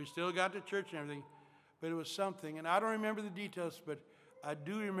 We still got to church and everything, but it was something. And I don't remember the details, but I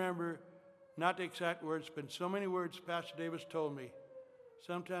do remember, not the exact words, but so many words Pastor Davis told me.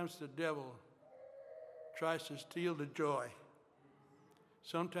 Sometimes the devil tries to steal the joy.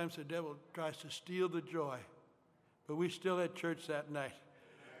 Sometimes the devil tries to steal the joy. But we still had church that night.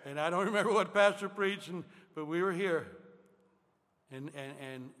 And I don't remember what Pastor preached, but we were here. And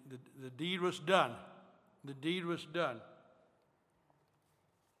the deed was done. The deed was done.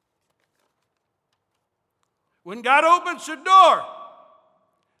 When God opens the door,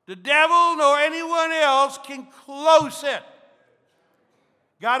 the devil nor anyone else can close it.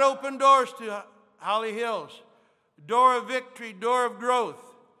 God opened doors to Holly Hills. Door of victory, door of growth,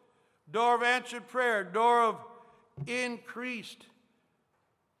 door of answered prayer, door of increased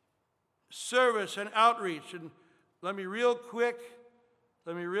service and outreach. And let me real quick,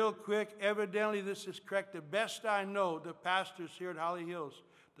 evidently this is correct. The best I know, the pastors here at Holly Hills,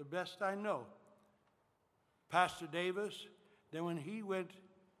 the best I know, Pastor Davis, then when he went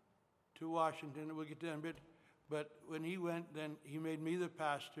to Washington, we'll get to that in a bit, but when he went, then he made me the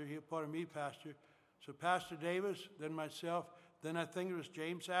pastor. He appointed me pastor. So Pastor Davis, then myself, then I think it was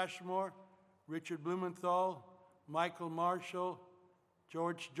James Ashmore, Richard Blumenthal, Michael Marshall,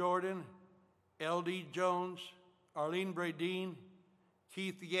 George Jordan, L.D. Jones, Arlene Bradeen,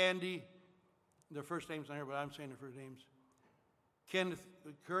 Keith Gandy. Their first names not here, but I'm saying their first names. Kenneth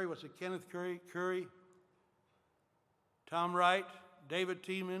Curry, Kenneth Curry, Tom Wright, David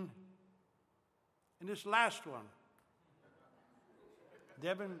Tiemann, and this last one,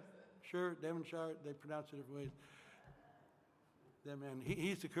 Devonshire, they pronounce it different ways. That man,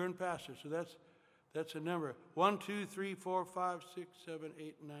 he's the current pastor, so that's a number. 1, 2, 3, 4, 5, 6, 7,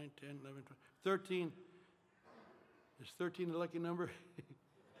 8, 9, 10, 11, 12, 13. Is 13 a lucky number?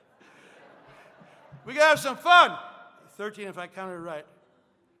 We got to have some fun. 13 if I counted it right.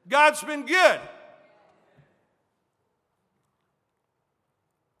 God's been good.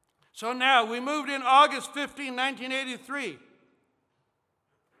 So now, we moved in August 15, 1983.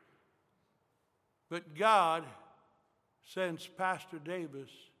 But God sends Pastor Davis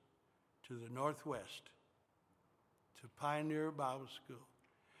to the Northwest to Pioneer Bible School.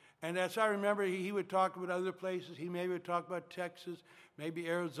 And as I remember, he would talk about other places. He maybe would talk about Texas, maybe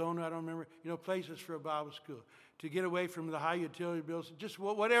Arizona, I don't remember. Places for a Bible school. To get away from the high utility bills, just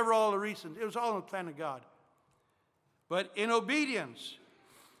whatever all the reasons. It was all in the plan of God. But in obedience,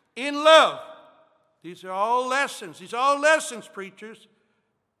 in love, these are all lessons. These are all lessons, preachers.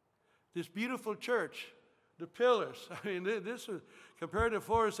 This beautiful church, the pillars. I mean, this was compared to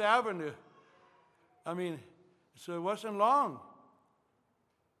Forest Avenue. I mean, so it wasn't long.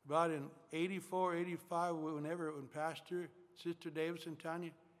 About in 84, 85, when Pastor, Sister Davis and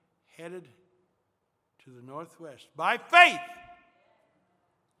Tanya headed to the Northwest by faith,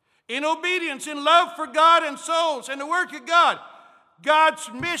 in obedience, in love for God and souls and the work of God. God's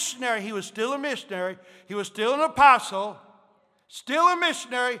missionary. He was still a missionary. He was still an apostle, still a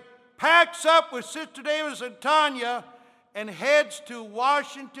missionary, packs up with Sister Davis and Tanya and heads to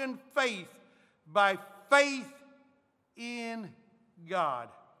Washington by faith in God.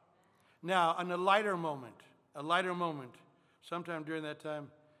 Now, on a lighter moment, sometime during that time,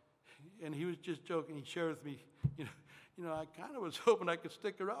 and he was just joking, he shared with me, I kind of was hoping I could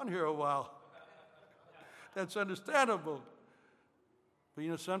stick around here a while. That's understandable.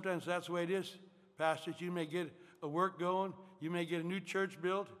 But sometimes that's the way it is. Pastors, you may get a work going, you may get a new church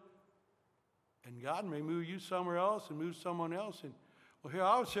built, and God may move you somewhere else and move someone else. And, here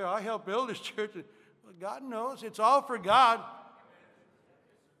I was here, I helped build this church. And, God knows, it's all for God.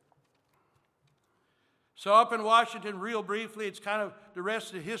 So up in Washington, real briefly, it's kind of the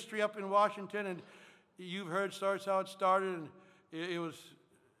rest of the history up in Washington. And you've heard starts how it started, and it was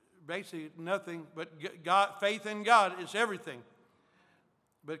basically nothing but God, faith in God is everything.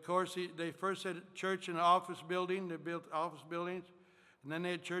 But of course, they first had church in an office building. They built office buildings. And then they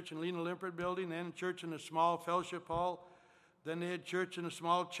had church in Lena Limpert building. Then church in a small fellowship hall. Then they had church in a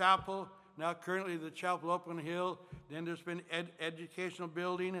small chapel. Now currently the chapel up on the hill. Then there's been educational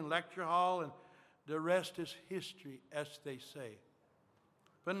building and lecture hall. And the rest is history, as they say.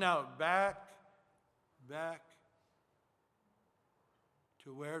 But now back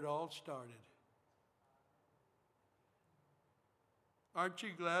to where it all started. Aren't you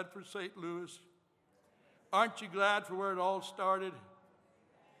glad for St. Louis? Aren't you glad for where it all started?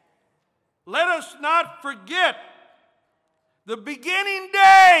 Let us not forget the beginning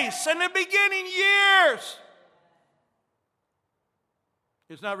days and the beginning years.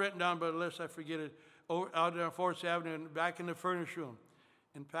 It's not written down, but unless I forget it, out there on 4th Avenue and back in the furnace room.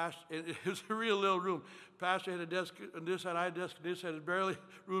 And it was a real little room. Pastor had a desk on this side, I had a desk on this side. There's barely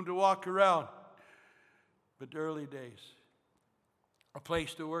room to walk around. But the early days. A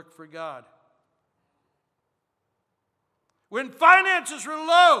place to work for God. When finances were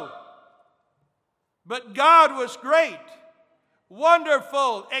low, but God was great,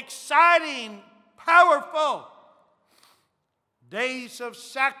 wonderful, exciting, powerful. Days of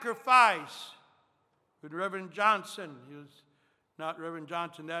sacrifice with Reverend Johnson. He was not Reverend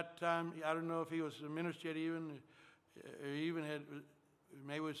Johnson that time. I don't know if he was a minister yet even, or even had,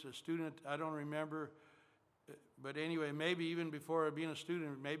 maybe was a student. I don't remember. But anyway, maybe even before being a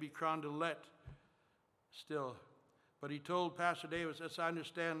student, maybe Crondelet still. But he told Pastor Davis, as I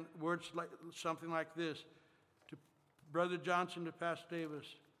understand words like something like this, to Brother Johnson, to Pastor Davis,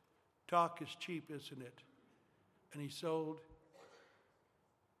 talk is cheap, isn't it? And he sold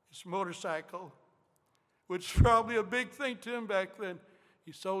his motorcycle, which is probably a big thing to him back then.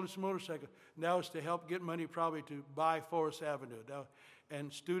 He sold his motorcycle. Now it's to help get money probably to buy Forest Avenue. Now,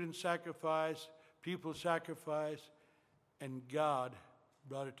 and students sacrifice, people sacrifice, and God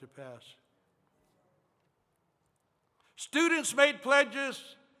brought it to pass. Students made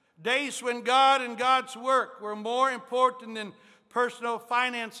pledges, days when God and God's work were more important than personal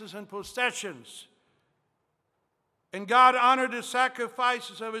finances and possessions. And God honored the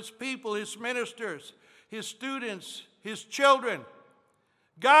sacrifices of his people, his ministers, his students, his children.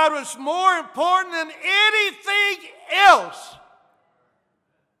 God was more important than anything else.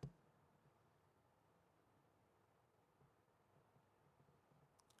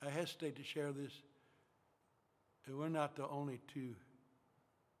 I hesitate to share this. And we're not the only two.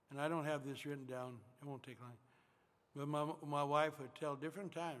 And I don't have this written down. It won't take long. But my wife would tell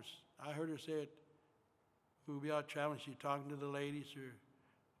different times. I heard her say it. We would be out traveling. She'd talking to the ladies or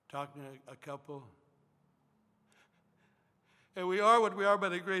talking to a couple. And we are what we are by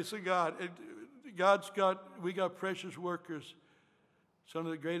the grace of God. And we got precious workers. Some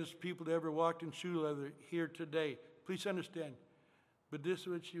of the greatest people that ever walked in shoe leather here today. Please understand. But this is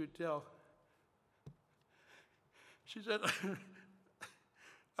what she would tell. She said,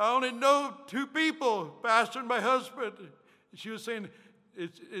 I only know two people, Pastor and my husband. She was saying,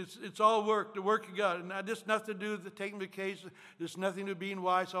 it's all work, the work of God. And just nothing to do with taking vacation. There's nothing to being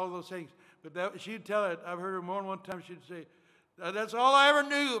wise, all those things. But she'd tell it. I've heard her more than one time. She'd say, that's all I ever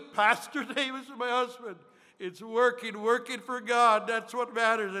knew, Pastor Davis and my husband. It's working for God. That's what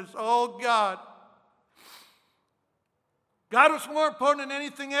matters. It's all God. God was more important than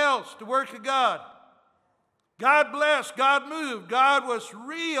anything else, the work of God. God blessed, God moved, God was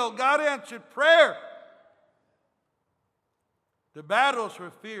real, God answered prayer. The battles were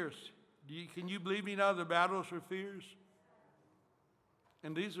fierce. Can you believe me now? The battles were fierce.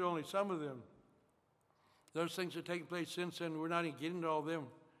 And these are only some of them. Those things are taking place since then. We're not even getting to all of them.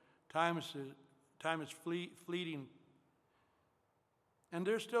 Time is fleeting. And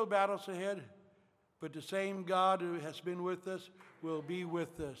there's still battles ahead. But the same God who has been with us will be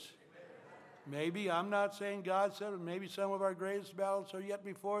with us. Maybe, I'm not saying God said it, maybe some of our greatest battles are yet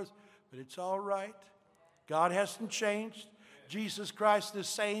before us, but it's all right. God hasn't changed. Jesus Christ the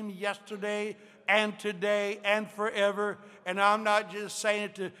same yesterday and today and forever. And I'm not just saying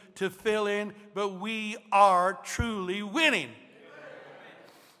it to fill in, but we are truly winning.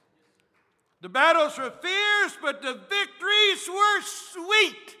 The battles were fierce, but the victories were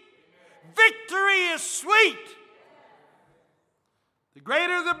sweet. Victory is sweet. The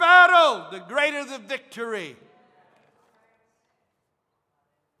greater the battle, the greater the victory.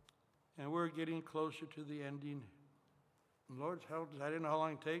 And we're getting closer to the ending. Lord's help us. I didn't know how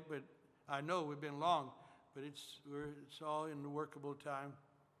long it would take, but I know we've been long. But it's all in the workable time.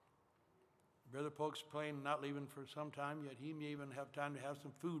 Brother Polk's playing, not leaving for some time yet. He may even have time to have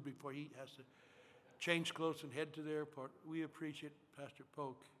some food before he has to change clothes and head to the airport. We appreciate Pastor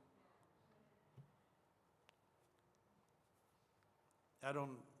Polk. I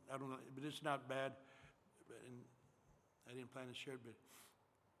don't know, but it's not bad. And I didn't plan to share it,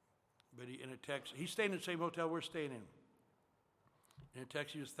 but he, in a text, he's staying in the same hotel we're staying in. In a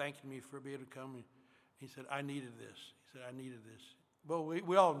text, he was thanking me for being able to come. He said, I needed this. He said, I needed this. Well,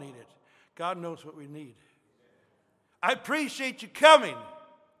 we all need it. God knows what we need. I appreciate you coming.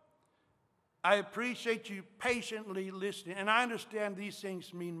 I appreciate you patiently listening. And I understand these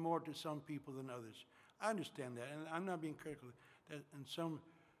things mean more to some people than others. I understand that, and I'm not being critical. And some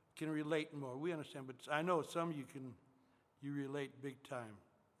can relate more. We understand, but I know some you relate big time,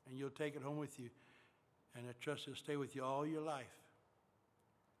 and you'll take it home with you, and I trust it'll stay with you all your life.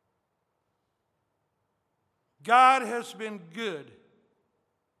 God has been good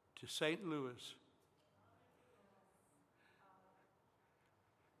to St. Louis.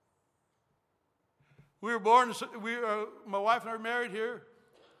 We were born. My wife and I are married here.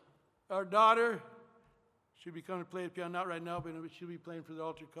 Our daughter. She'll be coming to play the piano, not right now, but she'll be playing for the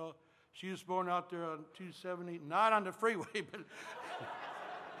altar call. She was born out there on 270, not on the freeway,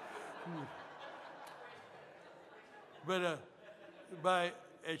 but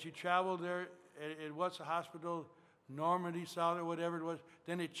as she traveled there, it was a hospital, Normandy, South, or whatever it was.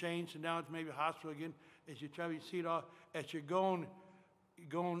 Then it changed, and now it's maybe a hospital again. as you travel, you see it all. As you're going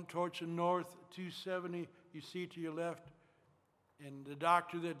towards the north, 270, you see to your left. And the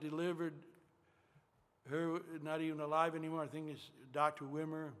doctor that delivered her, not even alive anymore, I think it's Dr.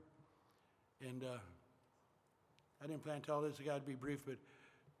 Wimmer. And I didn't plan to tell this, I got to be brief, but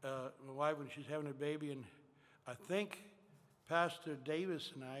my wife, when she's having a baby, and I think Pastor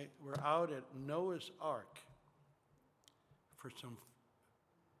Davis and I were out at Noah's Ark for some,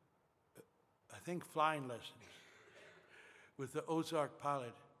 I think, flying lessons with the Ozark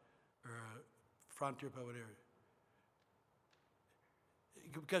pilot, or Frontier pilot, whatever.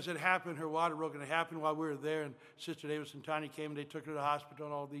 Because it happened, her water broke, and it happened while we were there, and Sister Davis and Tiny came, and they took her to the hospital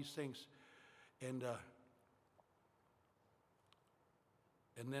and all these things. And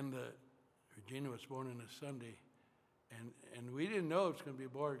then Regina was born on a Sunday, and we didn't know it was going to be a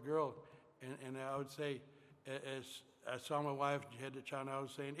boy or girl. And I would say, as I saw my wife, she had the child, I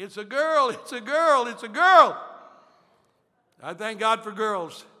was saying, it's a girl, it's a girl, it's a girl. I thank God for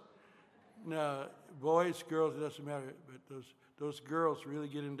girls. No, boys, girls, it doesn't matter, but those girls really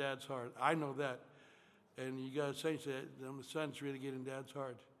get in Dad's heart. I know that. And you got to say that the sons really get in Dad's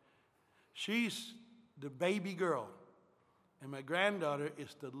heart. She's the baby girl. And my granddaughter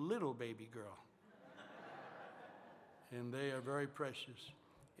is the little baby girl. And they are very precious.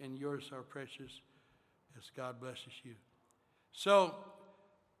 And yours are precious as God blesses you. So,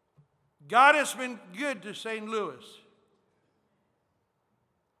 God has been good to St. Louis.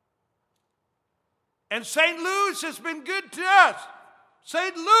 And St. Louis has been good to us.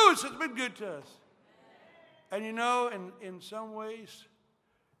 St. Louis has been good to us. And you know, in some ways,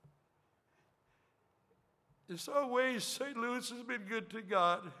 St. Louis has been good to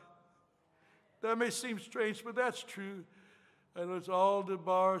God. That may seem strange, but that's true. And it's all the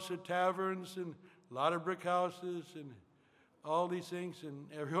bars and taverns and a lot of brick houses and all these things. And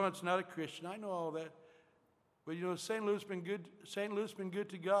everyone's not a Christian. I know all that. But you know, St. Louis has been good. St. Louis has been good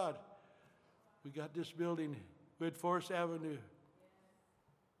to God. We got this building with Forest Avenue.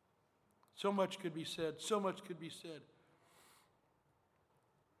 So much could be said. So much could be said.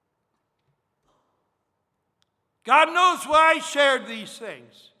 God knows why I shared these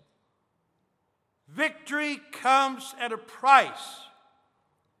things. Victory comes at a price.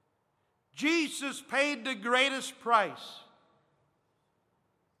 Jesus paid the greatest price.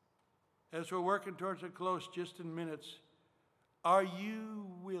 As we're working towards a close just in minutes, are you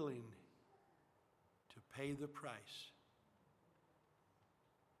willing to pay the price?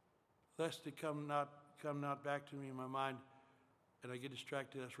 Lest it come not back to me in my mind, and I get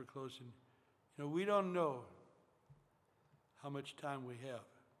distracted as we're closing. You know, we don't know how much time we have.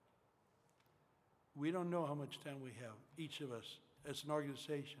 We don't know how much time we have, each of us, as an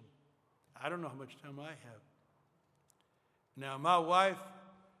organization. I don't know how much time I have. Now, my wife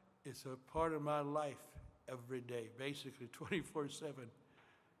is a part of my life every day, basically 24/7.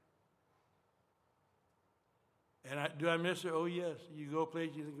 And do I miss her? Oh, yes. You go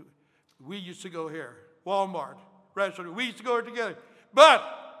places, you think, we used to go here, Walmart, restaurant. We used to go here together. But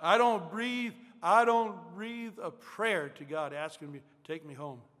I don't breathe a prayer to God asking me to take me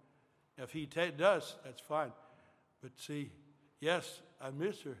home. If he does, that's fine. But see, yes, I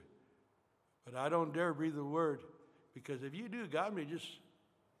miss her. But I don't dare breathe a word. Because if you do, God may do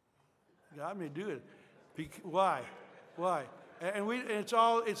it. Why? Why? And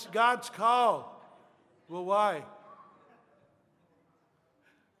it's God's call. Well, why?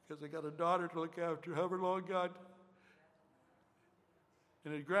 Because I got a daughter to look after, however long God,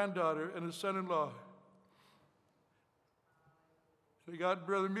 and a granddaughter and a son-in-law. And I got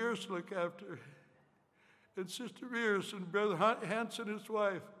Brother Mears to look after, and Sister Mears, and Brother Hanson, his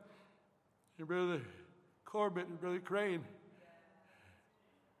wife, and Brother Corbett, and Brother Crane,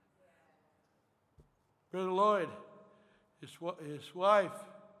 Brother Lloyd, his wife,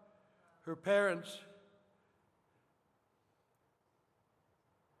 her parents,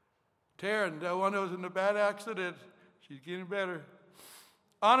 Taryn, that one that was in a bad accident, she's getting better.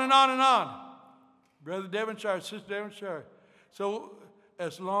 On and on and on. Brother Devonshire, Sister Devonshire. So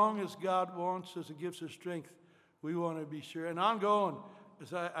as long as God wants us and gives us strength, we want to be sure. And ongoing,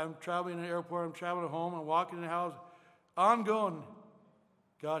 as I'm traveling in the airport, I'm traveling home, I'm walking in the house, ongoing,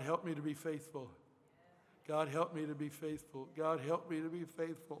 God help me to be faithful. God help me to be faithful. God help me to be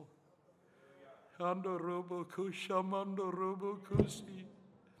faithful.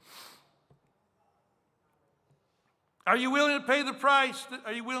 Are you willing to pay the price?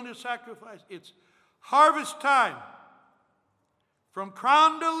 Are you willing to sacrifice? It's harvest time. From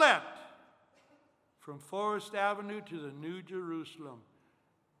Crown de Lette, from Forest Avenue to the New Jerusalem,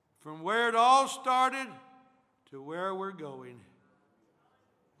 from where it all started to where we're going.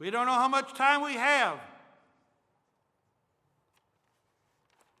 We don't know how much time we have.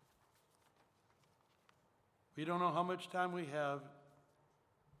 We don't know how much time we have.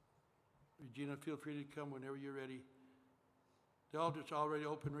 Regina, feel free to come whenever you're ready. The altar's already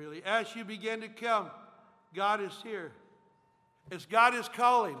open, really. As you begin to come, God is here. As God is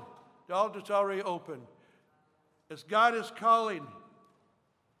calling, the altar's already open. As God is calling,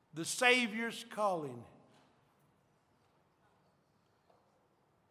 the Savior's calling.